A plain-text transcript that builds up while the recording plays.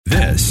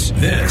This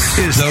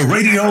is the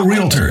Radio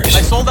Realtors.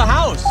 I sold the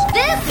house.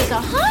 This is a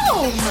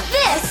home.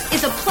 This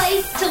is a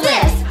place to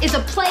live. This is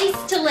a place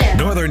to live.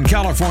 Northern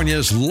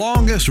California's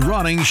longest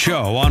running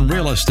show on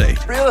real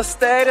estate. Real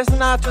estate is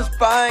not just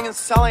buying and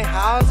selling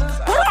houses.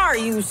 What are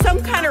you,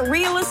 some kind of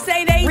real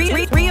estate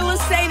agent? Real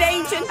estate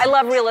agent? I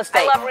love real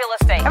estate.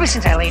 Ever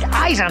since I laid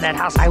eyes on that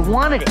house, I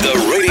wanted it.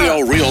 The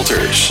Radio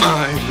Realtors.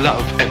 I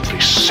love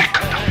every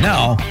second.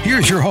 Now,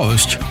 here's your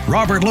host,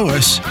 Robert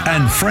Lewis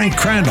and Frank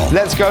Crandall.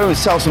 Let's go and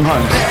sell some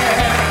homes.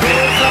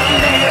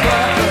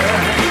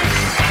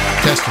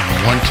 Testing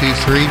 1, 2,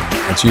 3.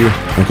 That's you.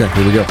 Okay,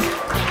 here we go.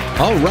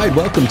 All right,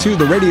 welcome to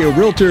the Radio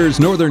Realtors,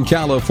 Northern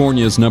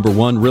California's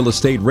 #1 real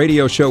estate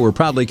radio show. We're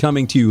proudly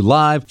coming to you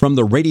live from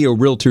the Radio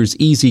Realtors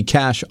Easy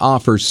Cash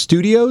Offer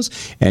studios,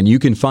 and you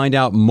can find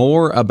out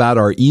more about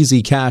our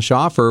Easy Cash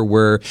Offer,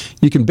 where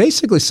you can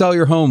basically sell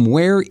your home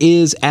where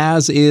is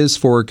as is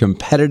for a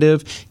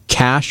competitive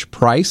cash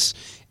price.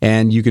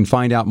 And you can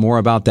find out more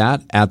about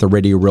that at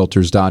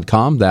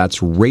theradiorealtors.com. That's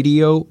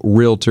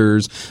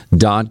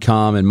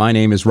radiorealtors.com. And my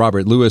name is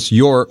Robert Lewis,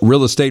 your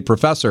real estate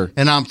professor.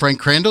 And I'm Frank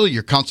Crandall,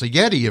 your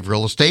consigliere of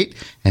real estate.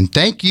 And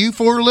thank you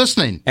for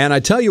listening. And I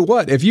tell you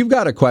what, if you've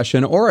got a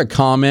question or a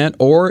comment,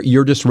 or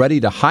you're just ready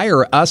to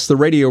hire us, the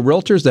Radio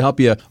Realtors, to help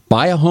you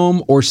buy a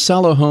home or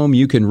sell a home,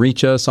 you can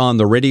reach us on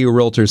the Radio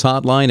Realtors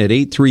hotline at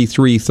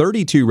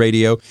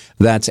 833-32-RADIO.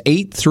 That's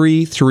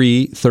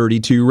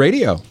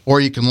 833-32-RADIO.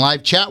 Or you can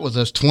live chat with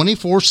us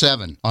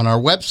 24/7 on our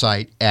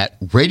website at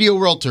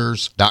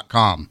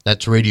radiorealtors.com.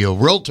 That's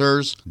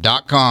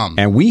radiorealtors.com.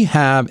 And we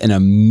have an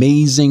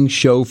amazing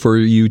show for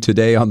you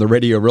today on the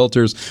Radio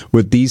Realtors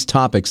with these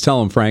topics.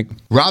 Tell them, Frank.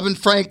 Rob and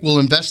Frank will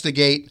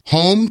investigate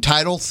home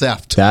title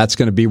theft. That's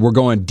going to be, we're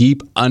going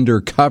deep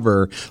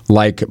undercover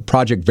like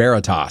Project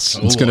Veritas.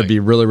 It's going to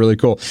be really, really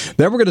cool.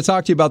 Then we're going to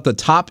talk to you about the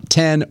top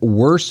 10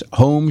 worst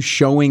home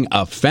showing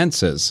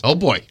offenses. Oh,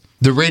 boy.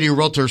 The Radio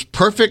Realtors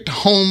Perfect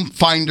Home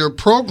Finder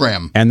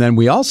program. And then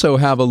we also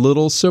have a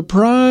little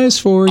surprise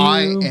for you.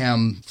 I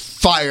am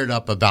fired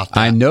up about that.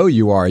 I know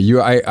you are.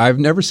 I've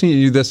never seen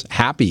you this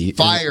happy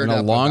in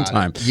a long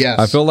time. Yes.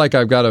 I feel like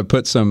I've got to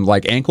put some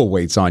ankle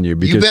weights on you.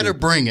 Because you better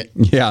bring it.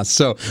 Yeah.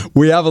 So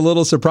we have a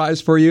little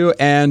surprise for you,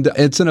 and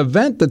it's an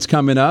event that's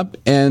coming up,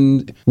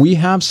 and we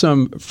have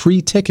some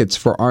free tickets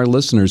for our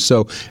listeners.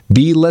 So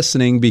be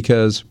listening,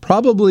 because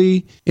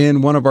probably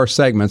in one of our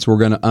segments we're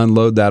going to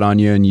unload that on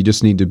you, and you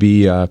just need to be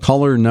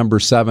caller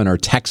number 7 or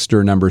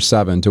texter number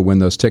 7 to win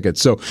those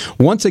tickets. So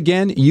once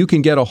again, you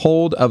can get a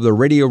hold of the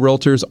Radio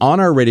Realtors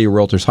on our Radio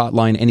Realtors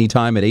hotline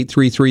anytime at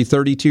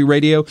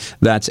 833-32-RADIO.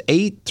 That's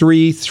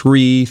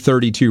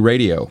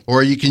 833-32-RADIO.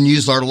 Or you can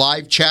use our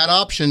live chat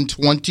option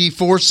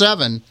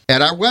 24/7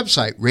 at our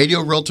website,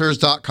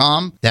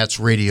 radiorealtors.com. That's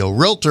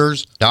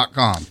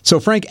radiorealtors.com. So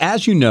Frank,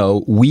 as you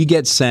know, we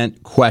get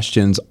sent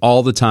questions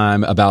all the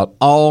time about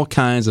all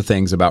kinds of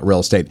things about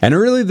real estate. And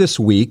earlier this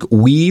week,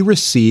 we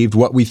received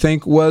what we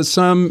think was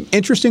some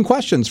interesting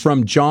questions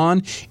from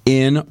John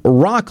in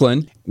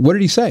Rockland. What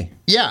did he say?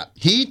 Yeah,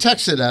 he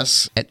texted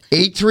us at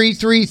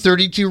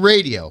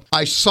 833-32-RADIO.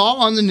 I saw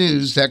on the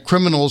news that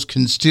criminals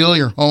can steal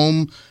your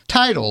home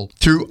title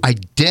through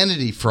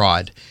identity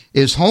fraud.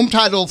 Is home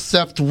title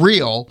theft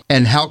real,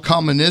 and how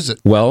common is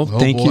it? Well,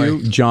 thank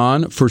you,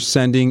 John, for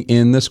sending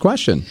in this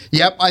question.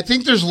 Yep, I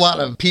think there's a lot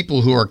of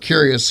people who are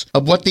curious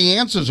of what the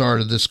answers are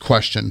to this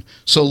question.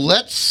 So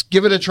let's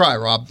give it a try,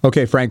 Rob.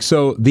 Okay, Frank,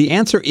 so the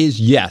answer is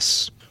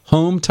yes.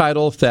 Home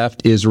title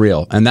theft is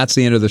real. And that's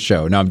the end of the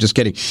show. No, I'm just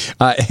kidding.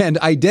 And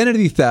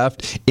identity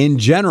theft in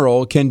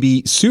general can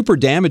be super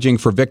damaging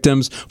for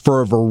victims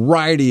for a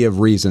variety of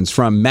reasons,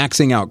 from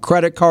maxing out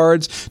credit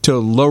cards to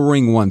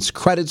lowering one's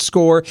credit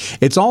score.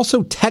 It's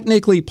also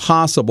technically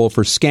possible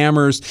for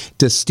scammers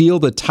to steal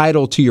the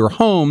title to your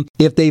home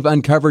if they've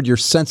uncovered your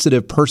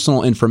sensitive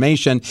personal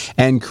information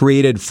and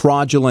created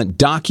fraudulent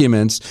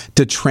documents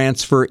to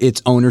transfer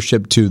its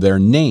ownership to their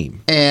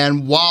name.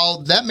 And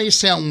while that may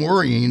sound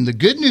worrying, the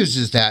good news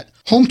is that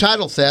home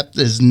title theft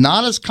is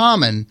not as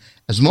common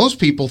as most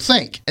people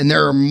think. And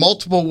there are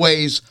multiple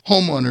ways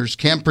homeowners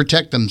can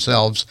protect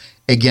themselves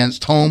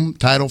against home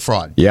title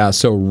fraud. Yeah,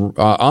 so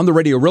on the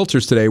Radio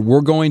Realtors today,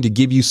 we're going to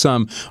give you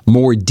some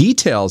more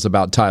details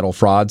about title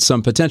fraud,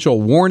 some potential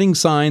warning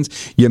signs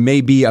you may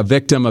be a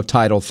victim of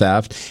title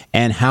theft,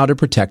 and how to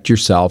protect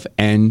yourself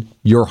and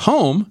your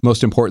home,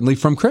 most importantly,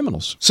 from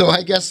criminals. So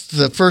I guess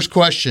the first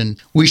question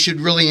we should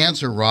really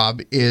answer,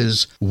 Rob,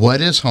 is what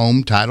is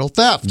home title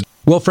theft?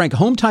 Well, Frank,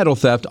 home title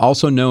theft,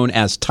 also known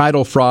as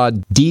title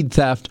fraud, deed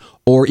theft,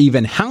 or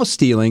even house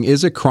stealing,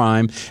 is a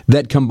crime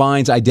that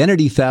combines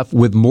identity theft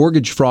with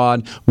mortgage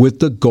fraud with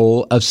the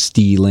goal of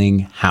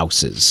stealing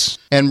houses.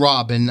 And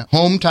Rob, in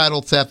home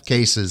title theft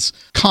cases,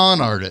 con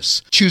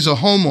artists choose a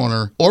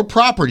homeowner or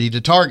property to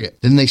target.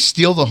 Then they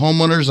steal the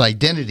homeowner's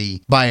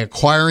identity by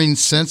acquiring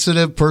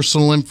sensitive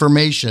personal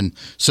information,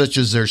 such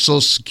as their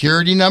social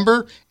security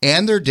number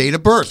and their date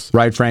of birth.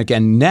 Right, Frank.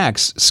 And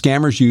next,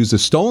 scammers use the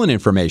stolen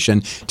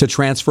information to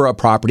transfer a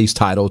property's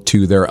title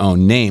to their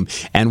own name.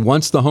 And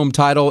once the home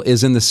title is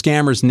is in the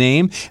scammer's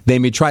name, they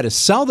may try to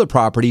sell the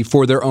property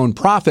for their own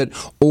profit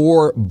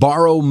or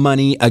borrow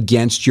money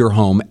against your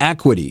home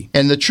equity.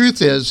 And the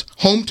truth is,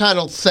 home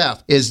title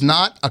theft is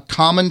not a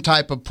common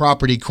type of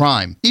property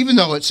crime. Even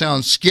though it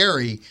sounds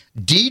scary,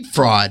 deed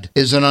fraud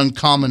is an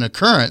uncommon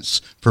occurrence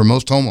for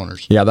most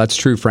homeowners. Yeah, that's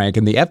true, Frank.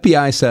 And the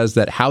FBI says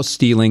that house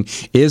stealing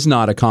is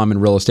not a common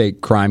real estate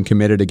crime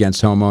committed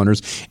against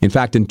homeowners. In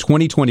fact, in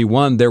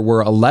 2021, there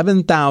were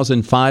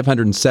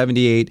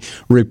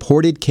 11,578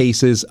 reported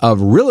cases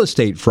of real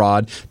estate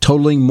fraud,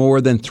 totaling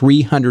more than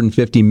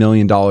 $350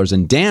 million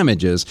in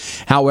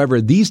damages.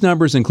 However, these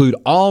numbers include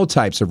all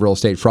types of real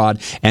estate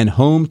fraud, and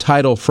home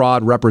title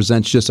fraud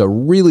represents just a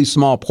really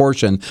small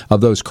portion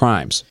of those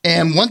crimes.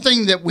 And one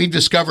thing that we've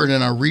discovered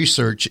in our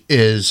research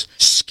is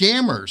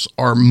scammers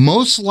are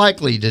most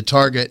likely to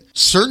target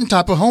certain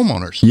type of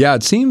homeowners. Yeah,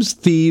 it seems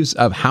thieves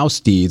of house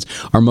deeds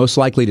are most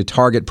likely to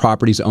target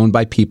properties owned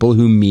by people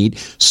who meet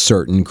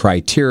certain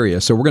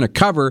criteria. So we're going to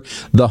cover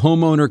the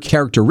homeowner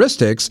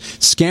characteristics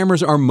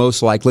scammers are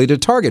most likely to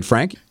target,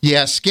 Frank.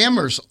 Yeah,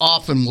 scammers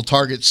often will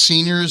target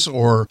seniors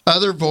or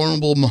other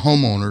vulnerable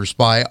homeowners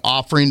by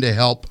offering to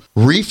help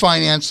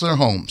refinance their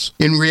homes.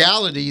 In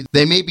reality,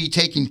 they may be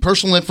taking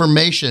personal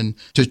information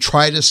to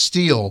try to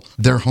steal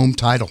their home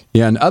title.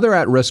 Yeah, and other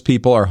at-risk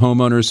people are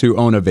homeowners who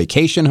own a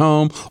vacation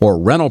home or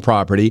rental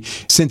property.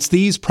 Since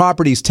these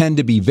properties tend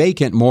to be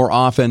vacant more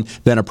often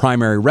than a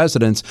primary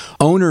residence,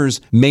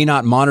 owners may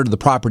not monitor the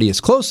property as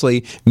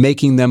closely,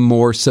 making them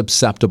more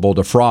susceptible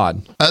to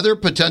fraud. Other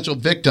potential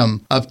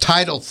victim of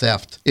title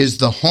theft is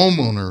the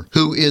homeowner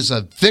who is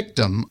a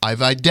victim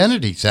of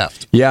identity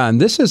theft. Yeah, and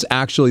this is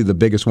actually the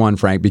biggest one,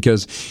 Frank,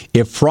 because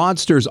if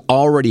fraudsters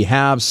already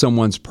have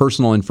someone's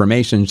personal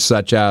information,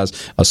 such as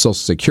a social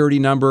security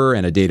number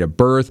and a date of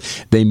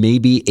birth, they may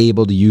be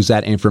able to use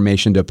that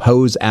information to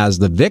pose as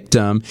the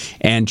victim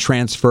and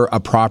transfer a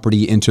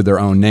property into their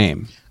own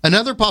name.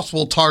 Another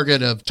possible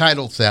target of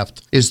title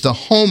theft is the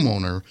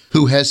homeowner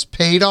who has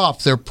paid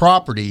off their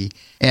property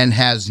and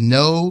has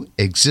no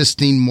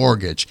existing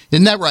mortgage.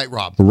 Isn't that right,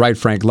 Rob? Right,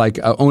 Frank. Like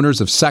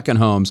owners of second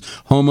homes,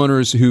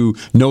 homeowners who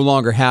no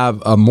longer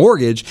have a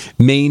mortgage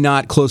may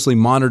not closely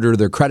monitor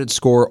their credit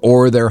score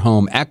or their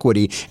home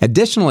equity.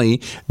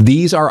 Additionally,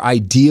 these are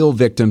ideal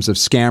victims of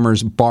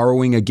scammers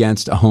borrowing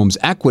against a home's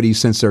equity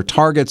since their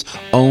targets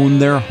own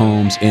their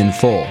homes in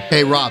full.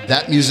 Hey, Rob,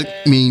 that music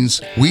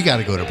means we got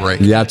to go to break.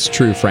 That's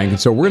true, Frank. And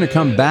so we're going to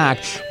come back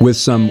with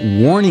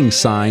some warning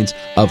signs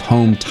of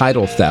home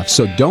title theft.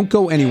 So don't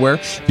go anywhere.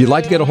 If you'd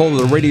like to get a hold of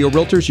the Radio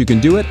Realtors, you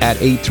can do it at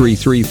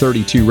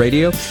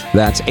 833-32-RADIO.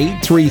 That's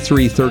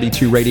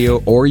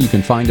 833-32-RADIO, or you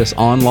can find us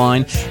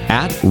online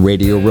at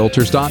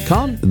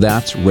RadioRealtors.com.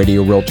 That's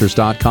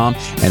RadioRealtors.com,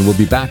 and we'll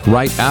be back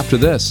right after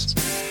this.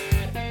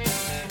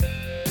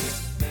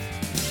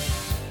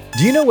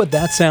 Do you know what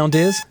that sound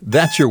is?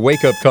 That's your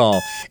wake-up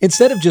call.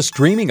 Instead of just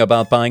dreaming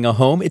about buying a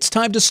home, it's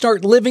time to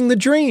start living the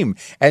dream.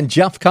 And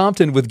Jeff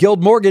Compton with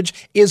Guild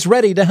Mortgage is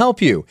ready to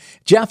help you.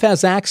 Jeff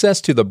has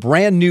access to the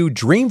brand new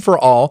Dream for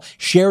All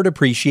Shared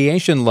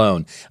Appreciation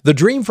Loan. The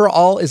Dream for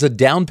All is a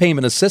down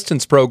payment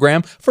assistance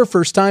program for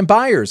first-time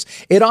buyers.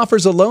 It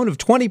offers a loan of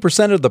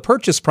 20% of the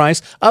purchase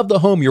price of the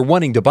home you're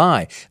wanting to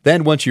buy.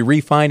 Then once you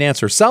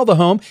refinance or sell the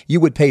home,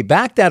 you would pay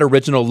back that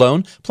original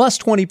loan plus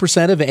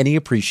 20% of any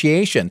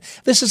appreciation.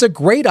 This is a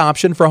great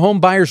option for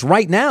home buyers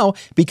right now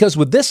because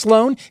with this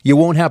loan, you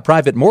won't have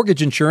private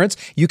mortgage insurance,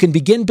 you can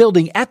begin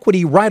building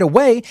equity right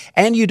away,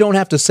 and you don't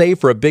have to save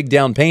for a big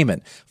down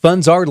payment.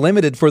 Funds are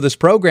limited for this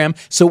program,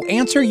 so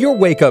answer your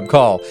wake-up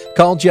call.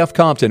 Call Jeff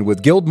Compton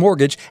with Guild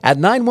Mortgage at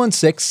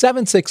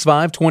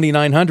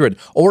 916-765-2900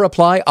 or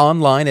apply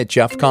online at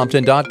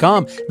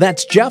jeffcompton.com.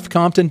 That's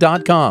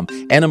jeffcompton.com.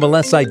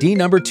 NMLS ID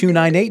number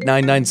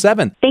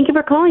 298997. Thank you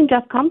for calling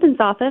Jeff Compton's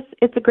office.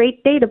 It's a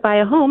great day to buy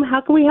a home.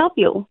 How can we help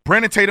you?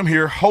 Brandon Tatum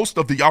here, host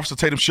of the Officer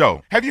Tatum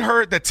Show. Have you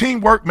heard that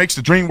teamwork makes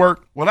the dream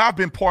work? Well, I've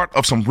been part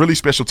of some really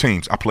special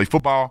teams. I play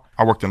football,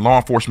 I worked in law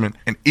enforcement,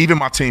 and even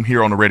my team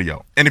here on the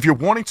radio. And if you're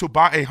wanting to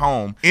buy a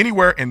home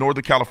anywhere in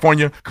Northern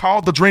California,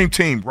 call the Dream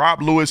Team,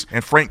 Rob Lewis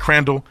and Frank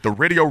Crandall, the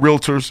Radio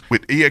Realtors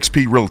with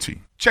eXp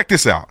Realty. Check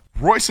this out.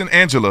 Royce and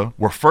Angela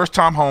were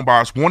first-time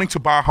homebuyers wanting to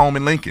buy a home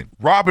in Lincoln.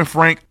 Rob and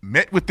Frank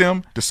met with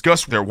them,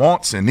 discussed their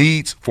wants and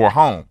needs for a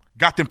home,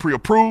 got them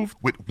pre-approved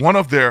with one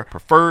of their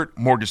preferred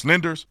mortgage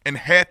lenders, and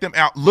had them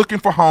out looking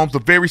for homes the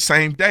very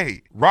same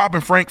day. Rob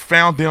and Frank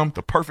found them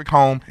the perfect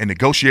home and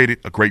negotiated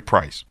a great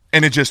price.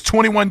 And in just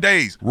 21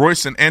 days,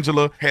 Royce and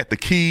Angela had the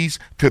keys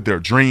to their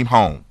dream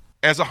home.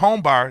 As a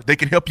home buyer, they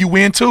can help you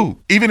win too,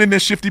 even in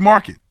this shifty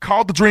market.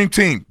 Call the Dream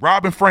Team,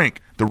 Rob and Frank,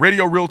 the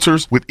Radio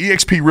Realtors with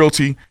eXp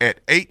Realty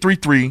at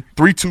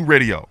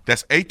 833-32-RADIO.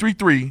 That's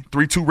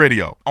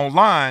 833-32-RADIO.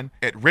 Online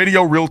at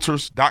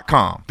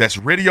RadioRealtors.com. That's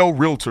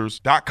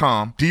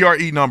RadioRealtors.com.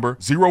 DRE number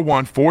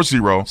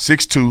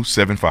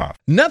 0140-6275.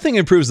 Nothing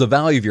improves the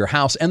value of your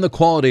house and the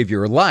quality of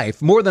your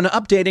life more than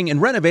updating and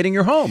renovating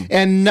your home.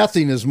 And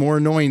nothing is more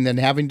annoying than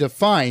having to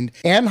find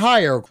and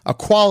hire a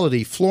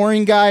quality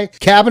flooring guy,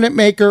 cabinet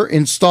maker,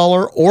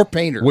 installer, or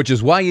painter. Which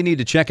is why you need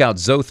to check out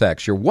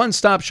Zothex, your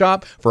one-stop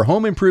shop for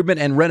home improvement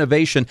and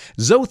renovation.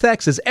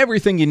 Zothex is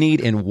everything you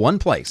need in one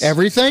place.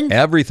 Everything?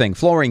 Everything.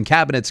 Flooring,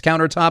 cabinets,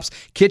 countertops,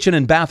 kitchen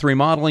and bath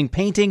remodeling,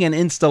 painting and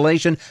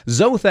installation.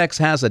 Zothex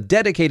has a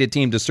dedicated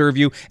team to serve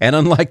you, and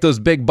unlike those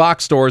big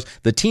box stores,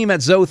 the team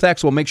at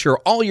Zothex will make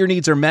sure all your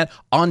needs are met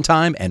on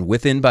time and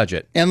within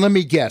budget. And let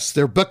me guess,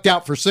 they're booked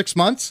out for 6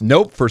 months?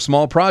 Nope. For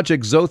small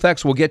projects,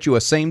 Zothex will get you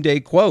a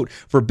same-day quote.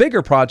 For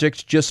bigger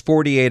projects, just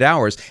 48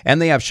 hours.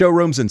 And they have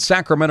showrooms in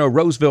Sacramento,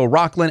 Roseville,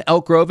 Rockland,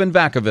 Elk Grove, and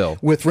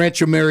Vacaville. With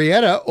Rancho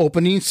Marietta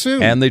opening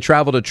soon. And they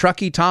travel to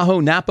Truckee, Tahoe,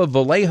 Napa,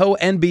 Vallejo,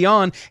 and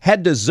beyond.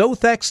 Head to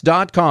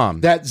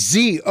Zothex.com. That's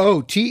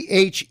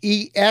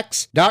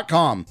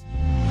ZOTHEX.com.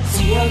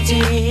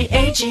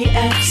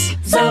 ZOTHEX.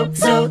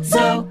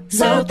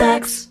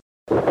 Zothex.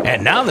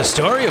 And now the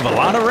story of a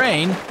lot of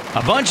rain,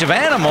 a bunch of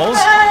animals,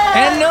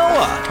 and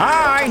Noah.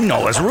 Hi,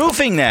 Noah's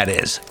roofing, that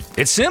is.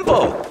 It's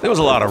simple. There was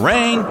a lot of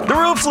rain, the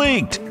roof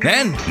leaked,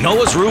 and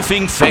Noah's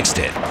Roofing fixed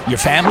it. Your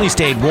family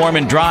stayed warm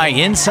and dry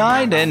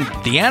inside, and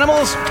the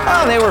animals,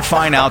 they were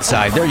fine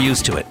outside. They're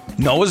used to it.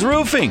 Noah's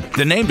Roofing,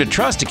 the name to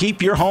trust to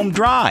keep your home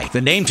dry.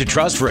 The name to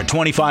trust for a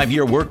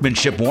 25-year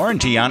workmanship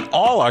warranty on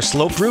all our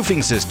sloped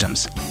roofing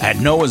systems. At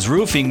Noah's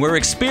Roofing, we're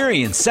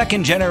experienced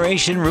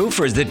second-generation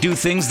roofers that do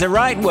things the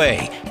right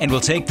way and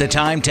will take the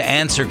time to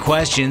answer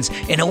questions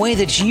in a way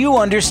that you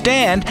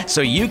understand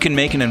so you can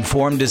make an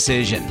informed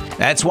decision.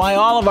 That's why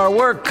all of our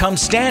work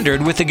comes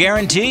standard with a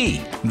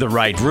guarantee. The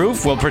right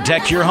roof will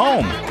protect your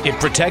home. It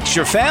protects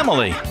your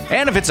family.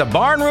 And if it's a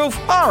barn roof,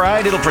 all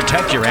right, it'll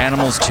protect your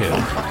animals too.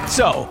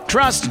 So,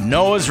 trust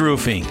Noah's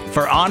Roofing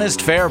for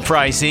honest, fair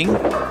pricing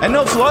and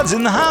no floods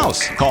in the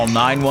house. Call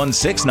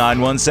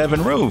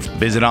 916-917-ROOF.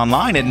 Visit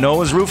online at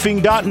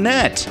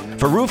noahsroofing.net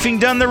for roofing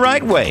done the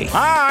right way.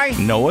 Hi,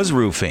 Noah's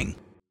Roofing.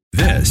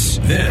 This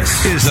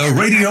is the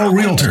Radio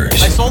Realtors.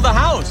 I sold the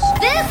house.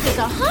 This is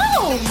a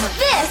home.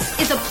 This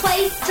is a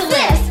place to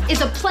live. This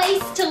is a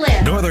place to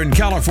live. Northern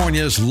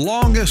California's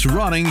longest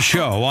running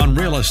show on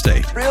real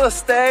estate. Real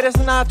estate is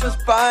not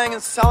just buying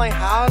and selling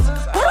houses.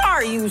 What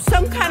are you,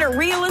 some kind of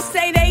real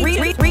estate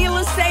agent? Real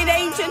estate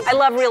agent? I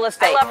love real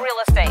estate.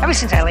 Ever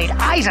since I laid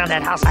eyes on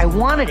that house, I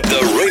wanted it.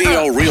 The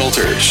Radio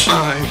Realtors.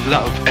 I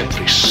love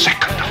every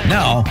second.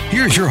 Now,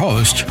 here's your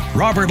host,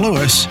 Robert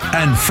Lewis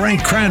and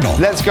Frank Crandall.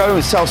 Let's go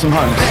and sell some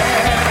homes.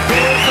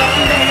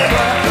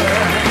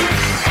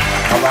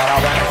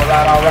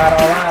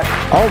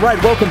 All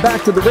right, welcome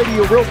back to the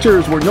Radio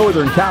Realtors. We're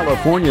Northern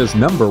California's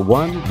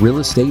 #1 real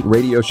estate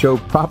radio show,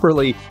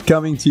 properly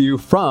coming to you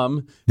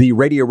from the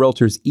Radio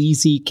Realtors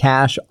Easy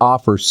Cash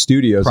Offer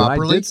Studios. Properly?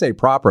 And I did say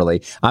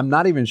properly. I'm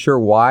not even sure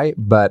why,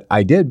 but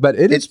I did. But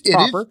it is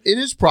proper. It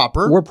is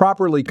proper. We're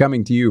properly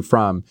coming to you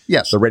from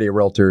Yes. the Radio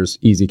Realtors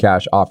Easy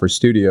Cash Offer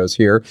Studios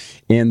here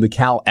in the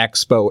Cal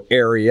Expo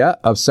area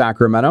of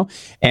Sacramento.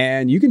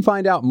 And you can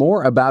find out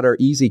more about our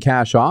Easy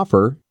Cash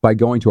Offer by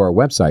going to our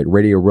website,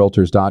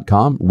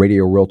 RadioRealtors.com,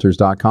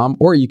 RadioRealtors.com,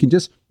 or you can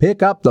just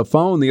pick up the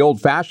phone the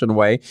old-fashioned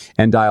way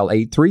and dial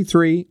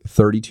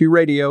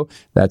 833-32-RADIO.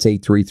 That's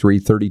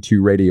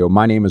 833-32-RADIO.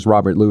 My name is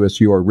Robert Lewis,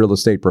 your real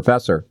estate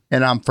professor.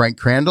 And I'm Frank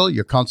Crandall,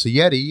 your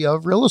consigliere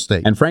of real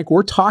estate. And Frank,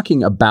 we're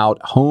talking about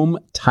home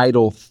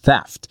title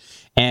theft.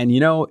 And, you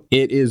know,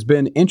 it has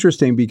been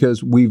interesting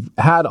because we've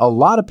had a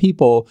lot of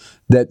people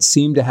that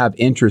seem to have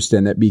interest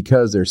in it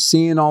because they're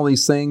seeing all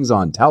these things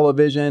on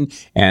television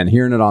and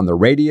hearing it on the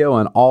radio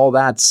and all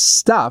that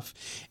stuff.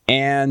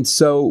 And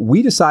so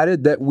we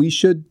decided that we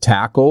should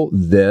tackle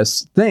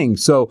this thing.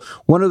 So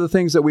one of the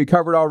things that we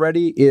covered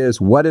already is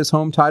what is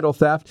home title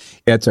theft?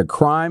 It's a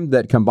crime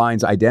that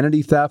combines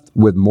identity theft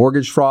with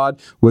mortgage fraud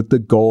with the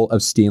goal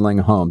of stealing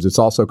homes. It's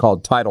also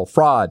called title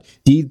fraud,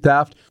 deed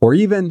theft, or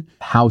even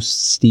house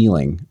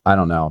stealing. I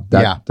don't know.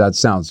 That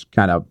sounds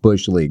kind of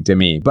bush league to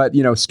me. But,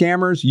 you know,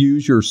 scammers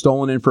use your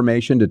stolen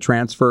information to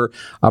transfer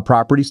a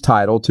property's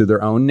title to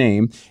their own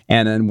name.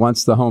 And then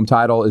once the home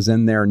title is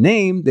in their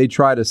name, they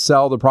try to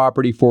sell the property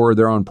for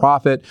their own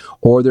profit,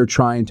 or they're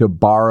trying to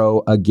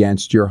borrow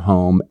against your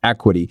home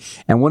equity.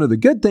 And one of the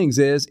good things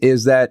is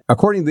that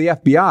according to the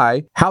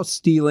FBI, house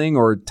stealing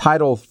or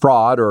title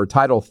fraud or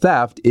title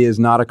theft is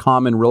not a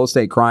common real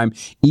estate crime,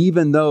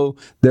 even though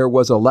there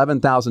was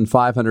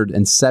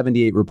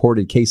 11,578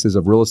 reported cases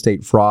of real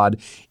estate fraud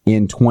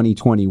in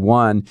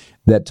 2021.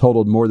 that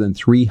totaled more than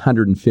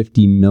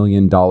 $350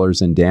 million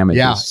in damages.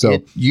 Yeah, so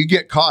you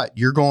get caught,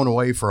 you're going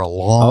away for a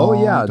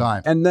long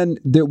time. And then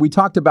we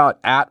talked about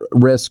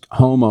at-risk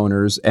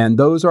homeowners, and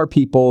those are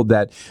people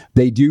that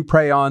they do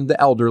prey on the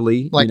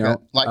elderly. Like me.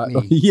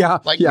 Me.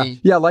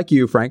 Yeah, like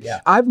you, Frank.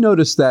 Yeah. I've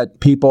noticed that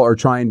people are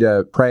trying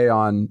to prey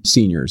on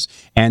seniors.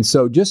 And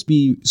so just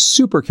be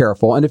super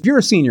careful. And if you're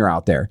a senior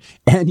out there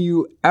and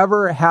you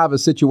ever have a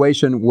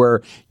situation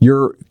where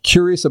you're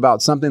curious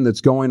about something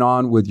that's going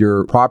on with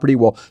your property,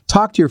 well,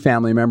 talk to your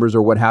family members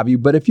or what have you.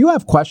 But if you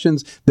have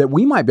questions that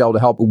we might be able to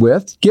help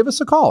with, give us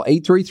a call,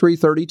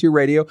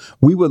 833-32-RADIO.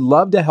 We would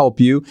love to help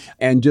you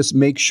and just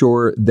make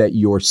sure that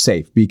you're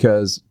safe,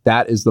 because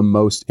that is the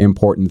most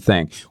important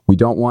thing. We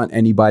don't want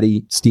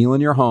anybody stealing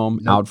your home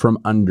out from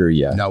under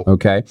you. No.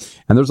 Okay.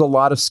 And there's a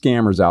lot of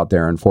scammers out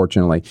there,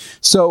 unfortunately.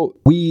 So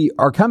we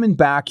are coming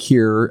back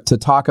here to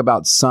talk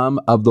about some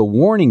of the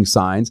warning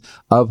signs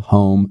of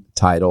home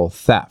title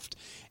theft.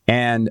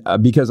 And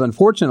because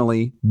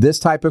unfortunately, this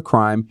type of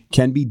crime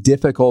can be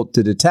difficult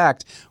to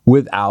detect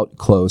without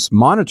close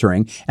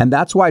monitoring. And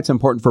that's why it's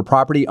important for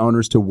property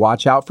owners to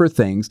watch out for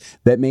things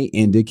that may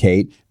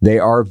indicate they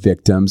are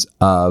victims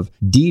of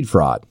deed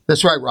fraud.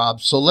 That's right,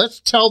 Rob. So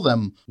let's tell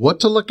them what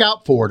to look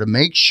out for to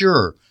make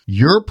sure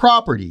your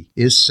property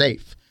is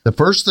safe. The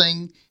first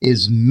thing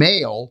is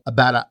mail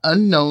about an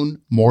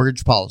unknown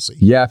mortgage policy.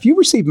 Yeah, if you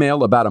receive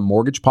mail about a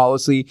mortgage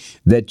policy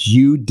that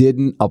you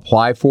didn't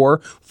apply for,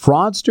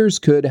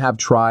 fraudsters could have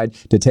tried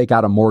to take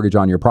out a mortgage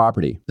on your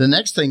property. The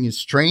next thing is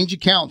strange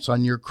accounts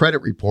on your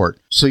credit report.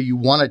 So you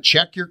want to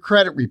check your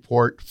credit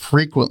report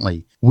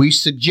frequently. We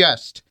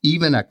suggest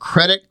even a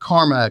Credit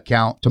Karma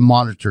account to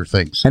monitor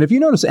things. And if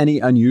you notice any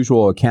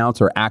unusual accounts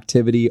or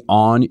activity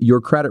on your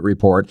credit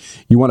report,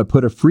 you want to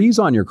put a freeze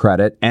on your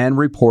credit and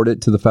report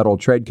it to the Federal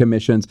Trade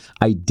Commission's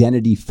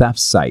identity theft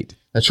site.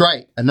 That's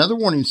right. Another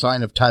warning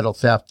sign of title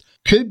theft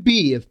could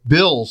be if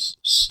bills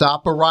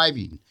stop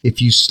arriving.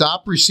 If you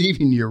stop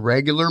receiving your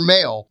regular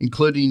mail,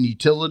 including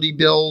utility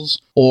bills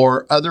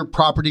or other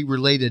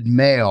property-related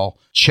mail,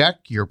 check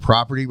your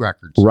property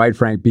records. Right,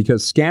 Frank,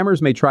 because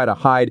scammers may try to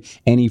hide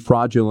any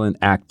fraudulent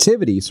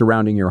activity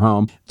surrounding your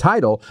home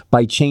title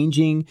by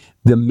changing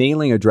the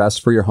mailing address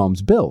for your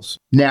home's bills.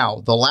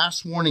 Now, the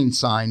last warning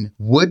sign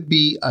would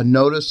be a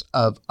notice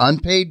of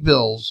unpaid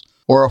bills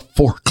or a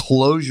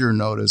foreclosure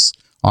notice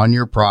on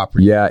your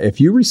property. Yeah, if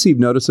you receive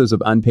notices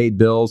of unpaid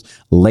bills,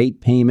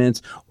 late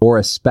payments, or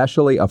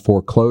especially a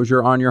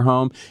foreclosure on your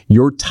home,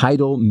 your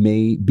title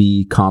may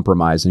be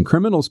compromised. And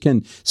criminals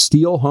can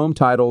steal home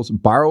titles,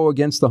 borrow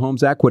against the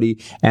home's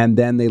equity, and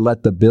then they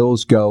let the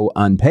bills go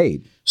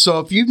unpaid. So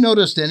if you've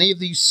noticed any of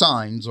these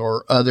signs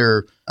or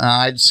other,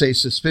 I'd say,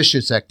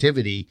 suspicious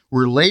activity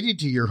related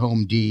to your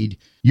home deed,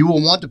 you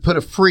will want to put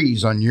a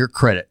freeze on your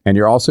credit. And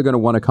you're also going to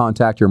want to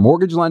contact your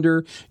mortgage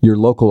lender, your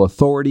local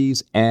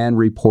authorities, and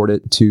report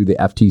it to the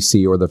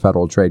FTC or the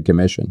Federal Trade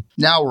Commission.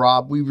 Now,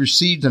 Rob, we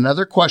received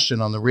another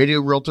question on the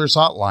Radio Realtors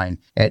hotline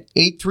at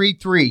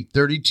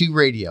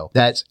 833-32-RADIO.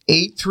 That's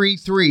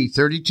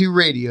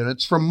 833-32-RADIO, and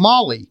it's from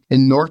Molly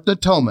in North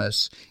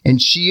Natomas,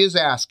 and she is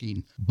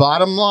asking,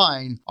 bottom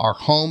line, are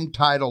home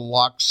title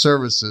lock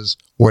services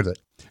worth it?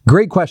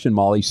 Great question,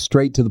 Molly.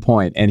 Straight to the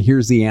point. And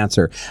here's the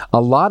answer.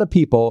 A lot of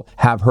people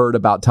have heard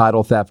about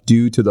title theft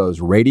due to those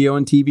radio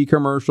and TV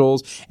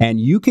commercials, and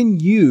you can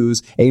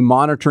use a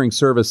monitoring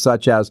service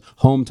such as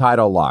Home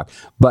Title Lock.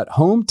 But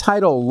Home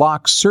Title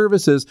Lock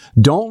services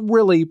don't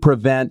really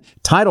prevent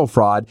title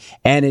fraud,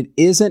 and it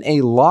isn't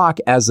a lock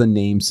as the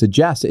name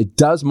suggests. It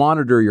does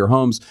monitor your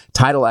home's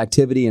title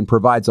activity and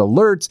provides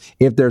alerts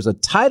if there's a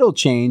title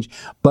change,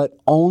 but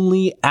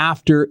only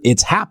after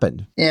it's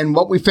happened. And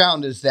what we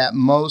found is that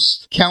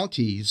most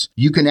counties,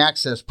 you can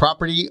access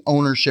property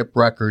ownership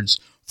records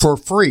for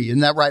free.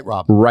 Isn't that right,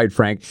 Rob? Right,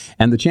 Frank.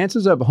 And the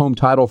chances of home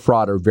title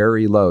fraud are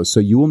very low.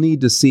 So you will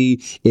need to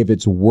see if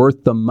it's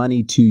worth the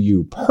money to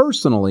you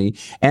personally.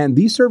 And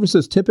these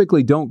services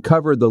typically don't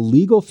cover the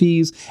legal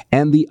fees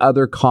and the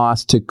other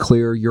costs to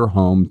clear your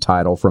home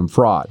title from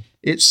fraud.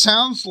 It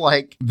sounds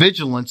like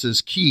vigilance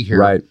is key here.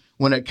 Right.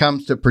 When it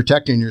comes to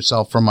protecting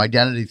yourself from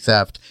identity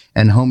theft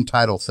and home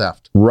title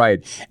theft.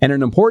 Right. And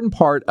an important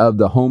part of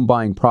the home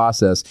buying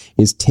process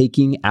is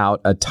taking out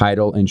a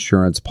title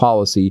insurance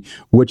policy,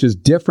 which is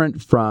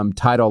different from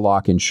title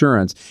lock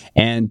insurance.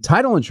 And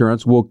title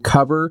insurance will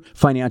cover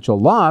financial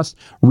loss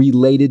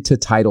related to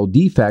title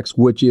defects,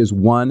 which is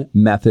one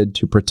method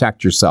to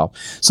protect yourself.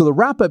 So the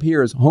wrap up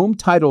here is home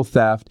title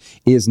theft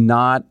is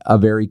not a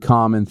very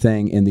common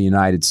thing in the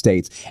United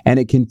States, and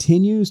it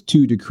continues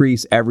to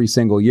decrease every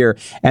single year.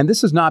 And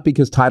this is not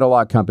because title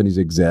lock companies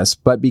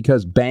exist, but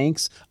because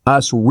banks,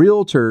 us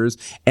realtors,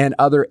 and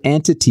other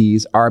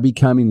entities are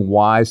becoming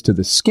wise to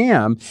the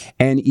scam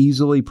and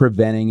easily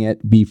preventing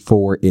it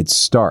before it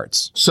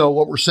starts. So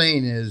what we're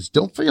saying is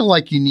don't feel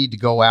like you need to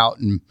go out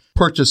and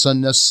purchase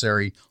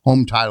unnecessary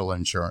home title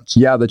insurance.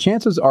 Yeah, the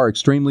chances are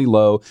extremely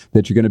low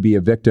that you're going to be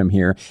a victim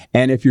here.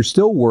 And if you're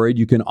still worried,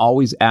 you can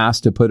always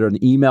ask to put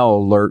an email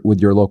alert with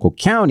your local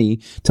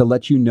county to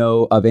let you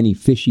know of any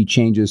fishy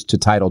changes to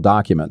title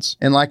documents.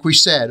 And like we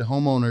said,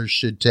 homeowners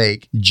should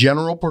take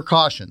general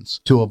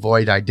precautions to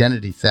avoid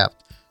identity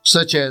theft,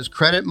 such as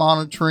credit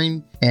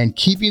monitoring and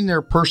keeping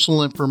their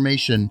personal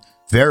information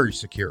very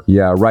secure.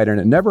 Yeah, right. And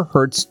it never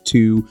hurts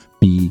to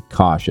be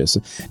cautious.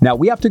 Now,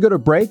 we have to go to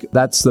break.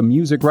 That's the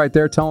music right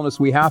there telling us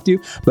we have to.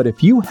 But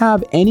if you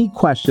have any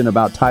question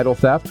about title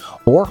theft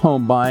or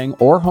home buying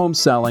or home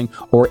selling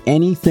or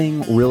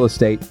anything real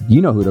estate,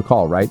 you know who to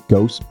call, right?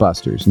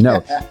 Ghostbusters. No,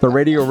 the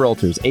Radio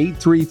Realtors,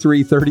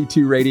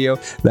 833-32-RADIO.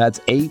 That's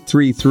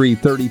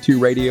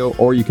 833-32-RADIO.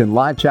 Or you can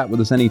live chat with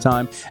us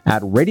anytime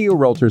at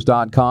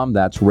RadioRealtors.com.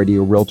 That's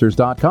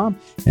RadioRealtors.com.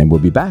 And we'll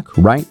be back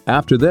right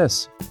after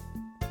this.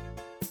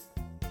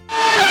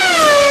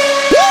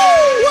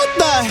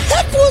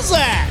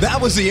 That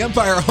was the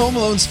Empire Home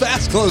Loans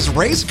Fast Close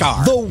race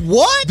car. The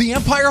what? The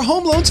Empire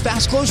Home Loans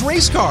Fast Close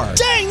race car.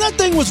 Dang, that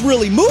thing was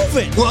really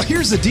moving. Well,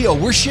 here's the deal.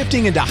 We're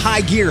shifting into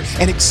high gear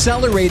and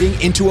accelerating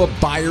into a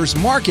buyer's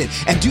market.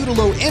 And due to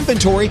low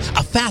inventory,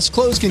 a fast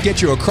close can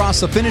get you across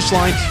the finish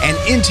line and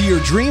into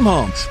your dream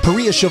home.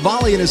 Paria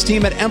Chevali and his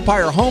team at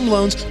Empire Home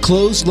Loans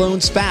close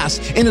loans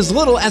fast in as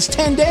little as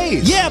 10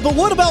 days. Yeah, but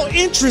what about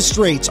interest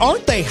rates?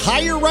 Aren't they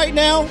higher right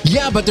now?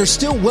 Yeah, but they're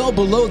still well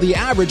below the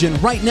average. And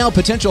right now,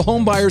 potential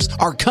home buyers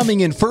are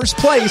coming in first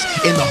place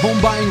in the home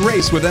buying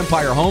race with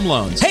Empire Home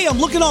Loans. Hey, I'm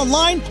looking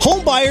online.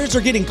 Home buyers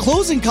are getting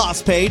closing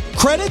costs paid,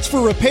 credits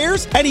for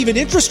repairs, and even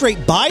interest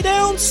rate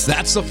buy-downs.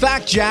 That's a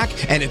fact,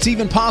 Jack. And it's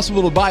even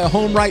possible to buy a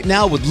home right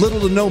now with little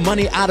to no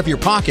money out of your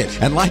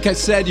pocket. And like I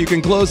said, you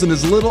can close in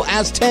as little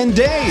as 10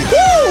 days.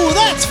 Woo,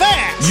 that's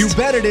fast. You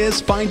bet it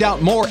is. Find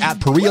out more at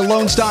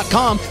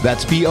PariaLoans.com.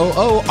 That's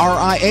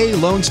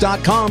POORIA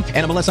Loans.com.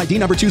 NMLS ID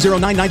number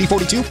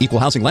 2099042. Equal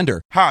housing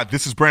lender. Hi,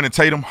 this is Brandon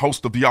Tatum,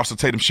 host of The Officer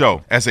Tatum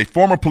Show. As a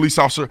former police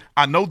officer,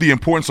 I know the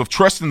importance of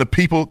trusting the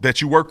people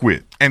that you work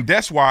with. And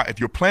that's why if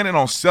you're planning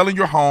on selling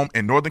your home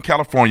in Northern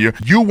California,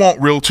 you want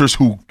realtors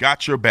who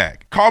got your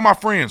back. Call my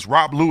friends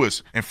Rob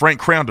Lewis and Frank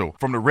Crandall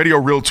from the Radio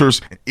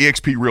Realtors and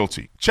eXp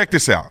Realty. Check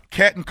this out.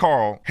 Kat and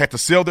Carl had to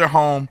sell their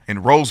home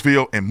in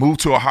Roseville and move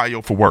to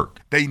Ohio for work.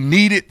 They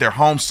needed their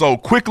home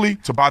sold quickly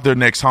to buy their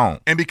next home.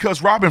 And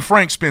because Rob and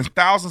Frank spend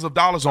thousands of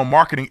dollars on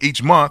marketing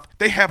each month,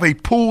 they have a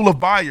pool of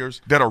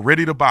buyers that are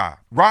ready to buy.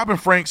 Rob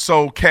and Frank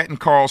sold Kat and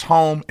Carl's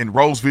home in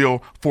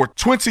Roseville for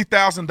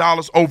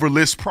 $20,000 over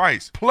list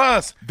price.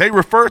 Plus, they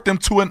referred them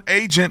to an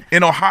agent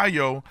in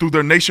Ohio through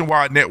their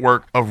nationwide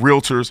network of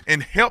realtors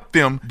and helped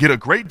them get a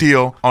great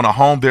deal on a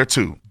home there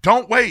too.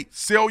 Don't wait.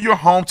 Sell your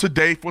home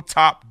today for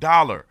top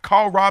dollar.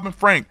 Call Rob and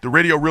Frank, the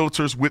Radio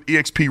Realtors with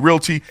eXp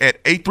Realty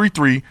at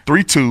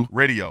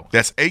 833-32-RADIO.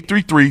 That's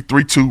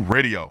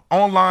 833-32-RADIO.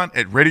 Online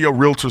at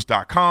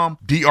RadioRealtors.com.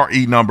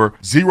 DRE number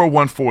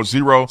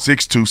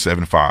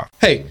 0140-6275.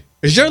 Hey,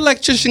 is your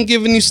electrician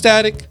giving you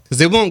static because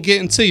they won't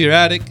get into your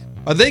attic?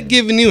 Are they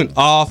giving you an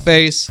awe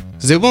face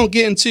because they won't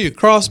get into your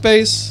crawl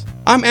space?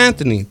 I'm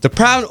Anthony, the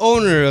proud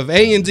owner of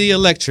A&D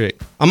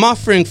Electric. I'm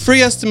offering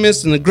free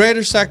estimates in the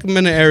greater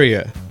Sacramento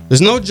area. There's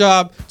no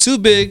job too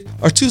big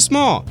or too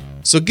small.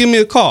 So give me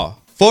a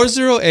call,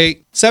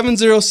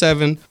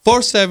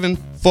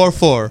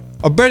 408-707-4744.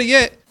 Or better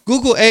yet,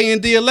 Google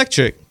A&D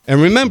Electric.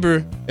 And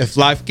remember, if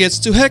life gets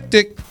too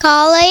hectic,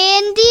 call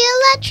A&D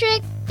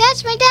Electric.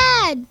 That's my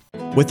dad.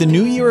 With the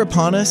new year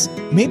upon us,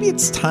 maybe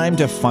it's time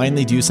to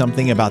finally do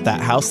something about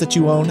that house that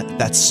you own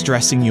that's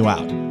stressing you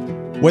out.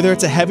 Whether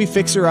it's a heavy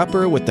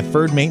fixer-upper with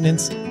deferred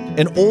maintenance,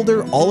 an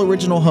older,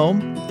 all-original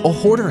home, a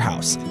hoarder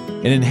house,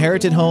 an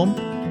inherited home,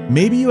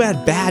 maybe you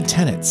had bad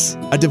tenants,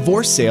 a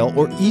divorce sale,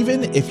 or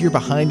even if you're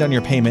behind on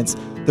your payments,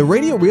 the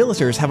Radio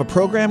Realtors have a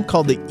program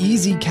called the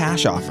Easy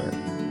Cash Offer.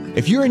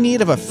 If you're in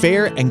need of a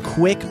fair and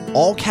quick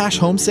all-cash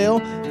home sale,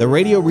 the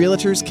Radio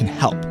Realtors can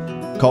help.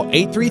 Call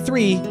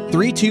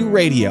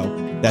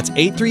 833-32-RADIO. That's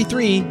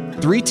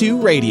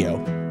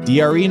 833-32-RADIO.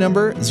 DRE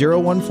number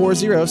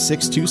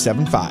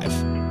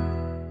 0140-6275.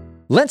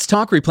 Let's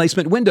talk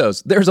replacement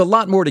windows. There's a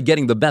lot more to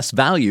getting the best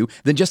value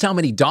than just how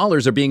many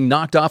dollars are being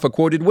knocked off a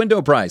quoted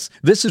window price.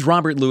 This is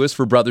Robert Lewis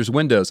for Brothers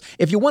Windows.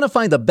 If you want to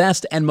find the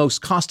best and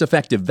most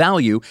cost-effective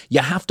value,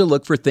 you have to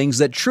look for things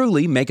that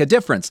truly make a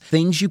difference,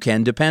 things you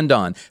can depend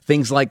on,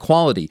 things like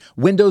quality,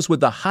 windows with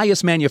the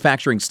highest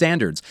manufacturing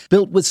standards,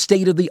 built with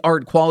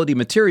state-of-the-art quality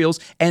materials,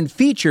 and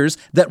features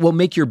that will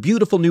make your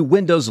beautiful new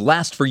windows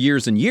last for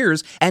years and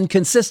years and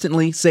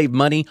consistently save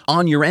money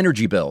on your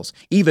energy bills.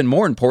 Even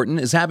more important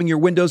is having your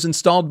windows installed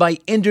installed by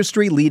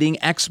industry-leading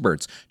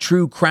experts,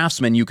 true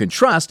craftsmen you can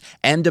trust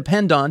and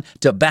depend on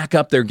to back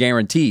up their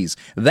guarantees.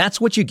 That's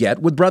what you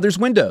get with Brothers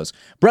Windows.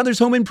 Brothers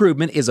Home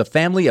Improvement is a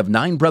family of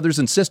 9 brothers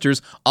and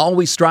sisters,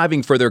 always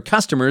striving for their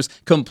customers'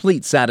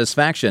 complete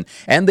satisfaction.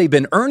 And they've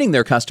been earning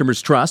their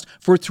customers' trust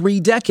for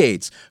 3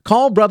 decades.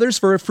 Call Brothers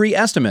for a free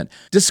estimate.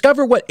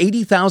 Discover what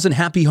 80,000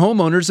 happy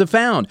homeowners have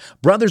found.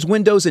 Brothers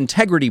Windows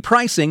Integrity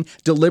Pricing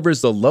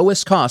delivers the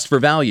lowest cost for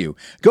value.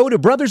 Go to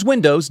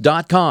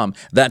brotherswindows.com.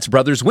 That's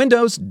brotherswindows.com.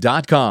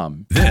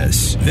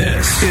 This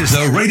is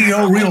the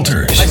Radio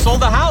Realtors. I sold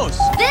the house.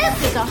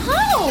 This is a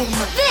home.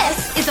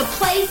 This is a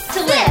place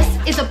to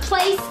live. This is a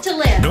place to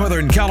live.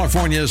 Northern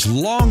California's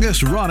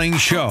longest running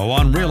show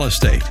on real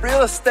estate.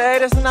 Real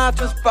estate is not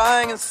just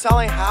buying and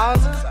selling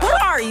houses.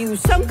 What are you,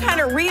 some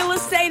kind of real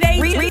estate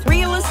agent?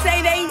 Real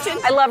estate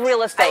agent? I love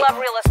real estate.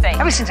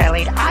 Ever since I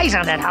laid eyes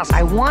on that house,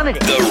 I wanted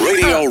it. The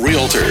Radio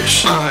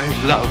Realtors. I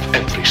love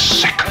every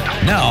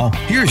second. Now,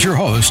 here's your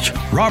host,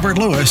 Robert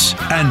Lewis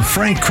and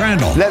Frank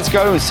Crandall. Let's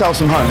go and sell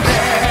some homes.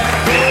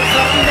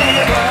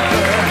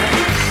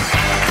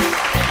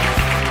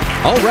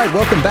 All right,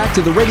 welcome back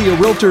to the Radio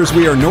Realtors.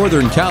 We are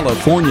Northern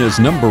California's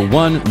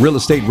 #1 real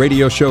estate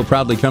radio show,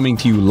 proudly coming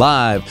to you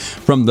live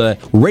from the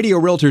Radio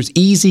Realtors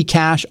Easy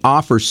Cash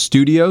Offer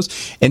Studios.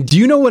 And do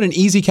you know what an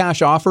Easy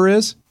Cash Offer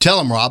is? Tell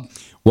them, Rob.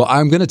 Well,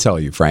 I'm going to tell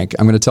you, Frank.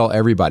 I'm going to tell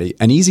everybody.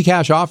 An easy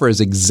cash offer is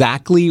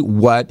exactly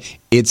what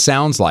it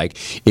sounds like.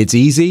 It's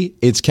easy,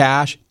 it's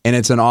cash, and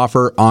it's an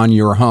offer on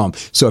your home.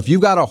 So if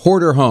you've got a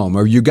hoarder home,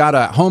 or you've got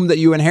a home that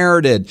you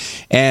inherited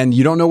and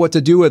you don't know what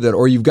to do with it,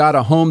 or you've got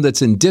a home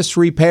that's in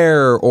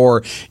disrepair,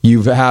 or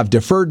you have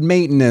deferred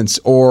maintenance,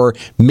 or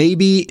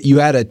maybe you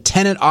had a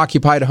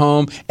tenant-occupied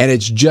home and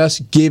it's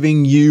just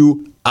giving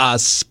you a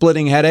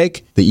splitting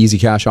headache, the Easy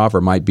Cash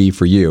Offer might be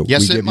for you.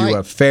 Yes, we give you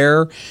a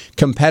fair,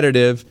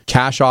 competitive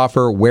cash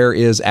offer, where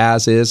is,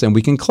 as is, and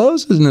we can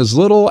close in as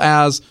little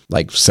as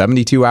like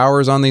 72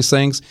 hours on these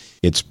things.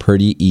 It's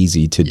pretty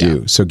easy to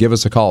do. So give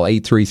us a call,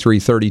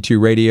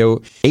 833-32-RADIO,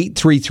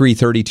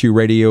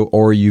 833-32-RADIO,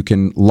 or you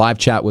can live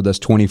chat with us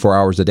 24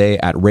 hours a day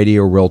at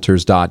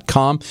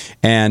radiorealtors.com.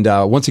 And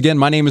once again,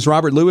 my name is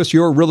Robert Lewis,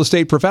 your real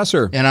estate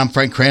professor. And I'm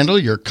Frank Crandall,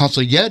 your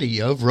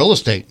consigliere of real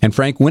estate. And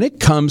Frank, when it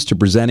comes to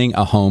presenting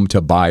a home to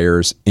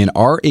buyers, in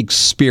our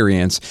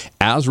experience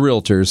as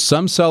realtors,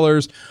 some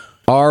sellers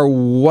are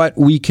what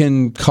we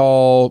can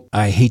call,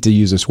 I hate to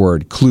use this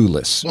word,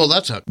 clueless. Well,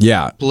 that's a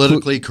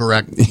politically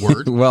correct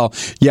word. Well,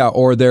 yeah,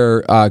 or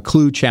they're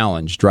clue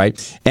challenged,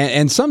 right?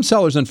 And some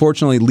sellers,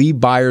 unfortunately, leave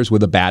buyers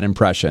with a bad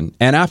impression.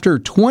 And after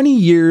 20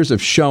 years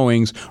of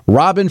showings,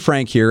 Rob and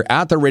Frank here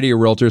at the Radio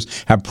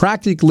Realtors have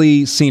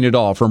practically seen it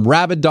all, from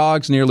rabid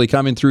dogs nearly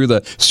coming through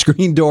the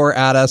screen door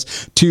at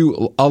us,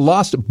 to a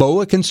lost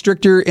boa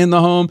constrictor in the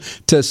home,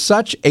 to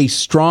such a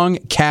strong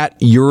cat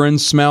urine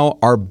smell.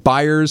 Our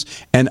buyers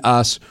and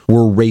us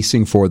were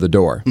racing for the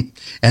door.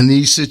 And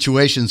these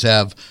situations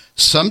have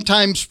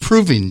sometimes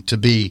proven to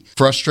be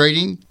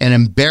frustrating and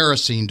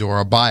embarrassing to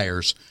our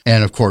buyers,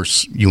 and of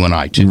course, you and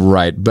I too.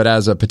 Right, but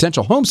as a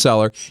potential home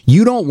seller,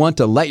 you don't want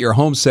to let your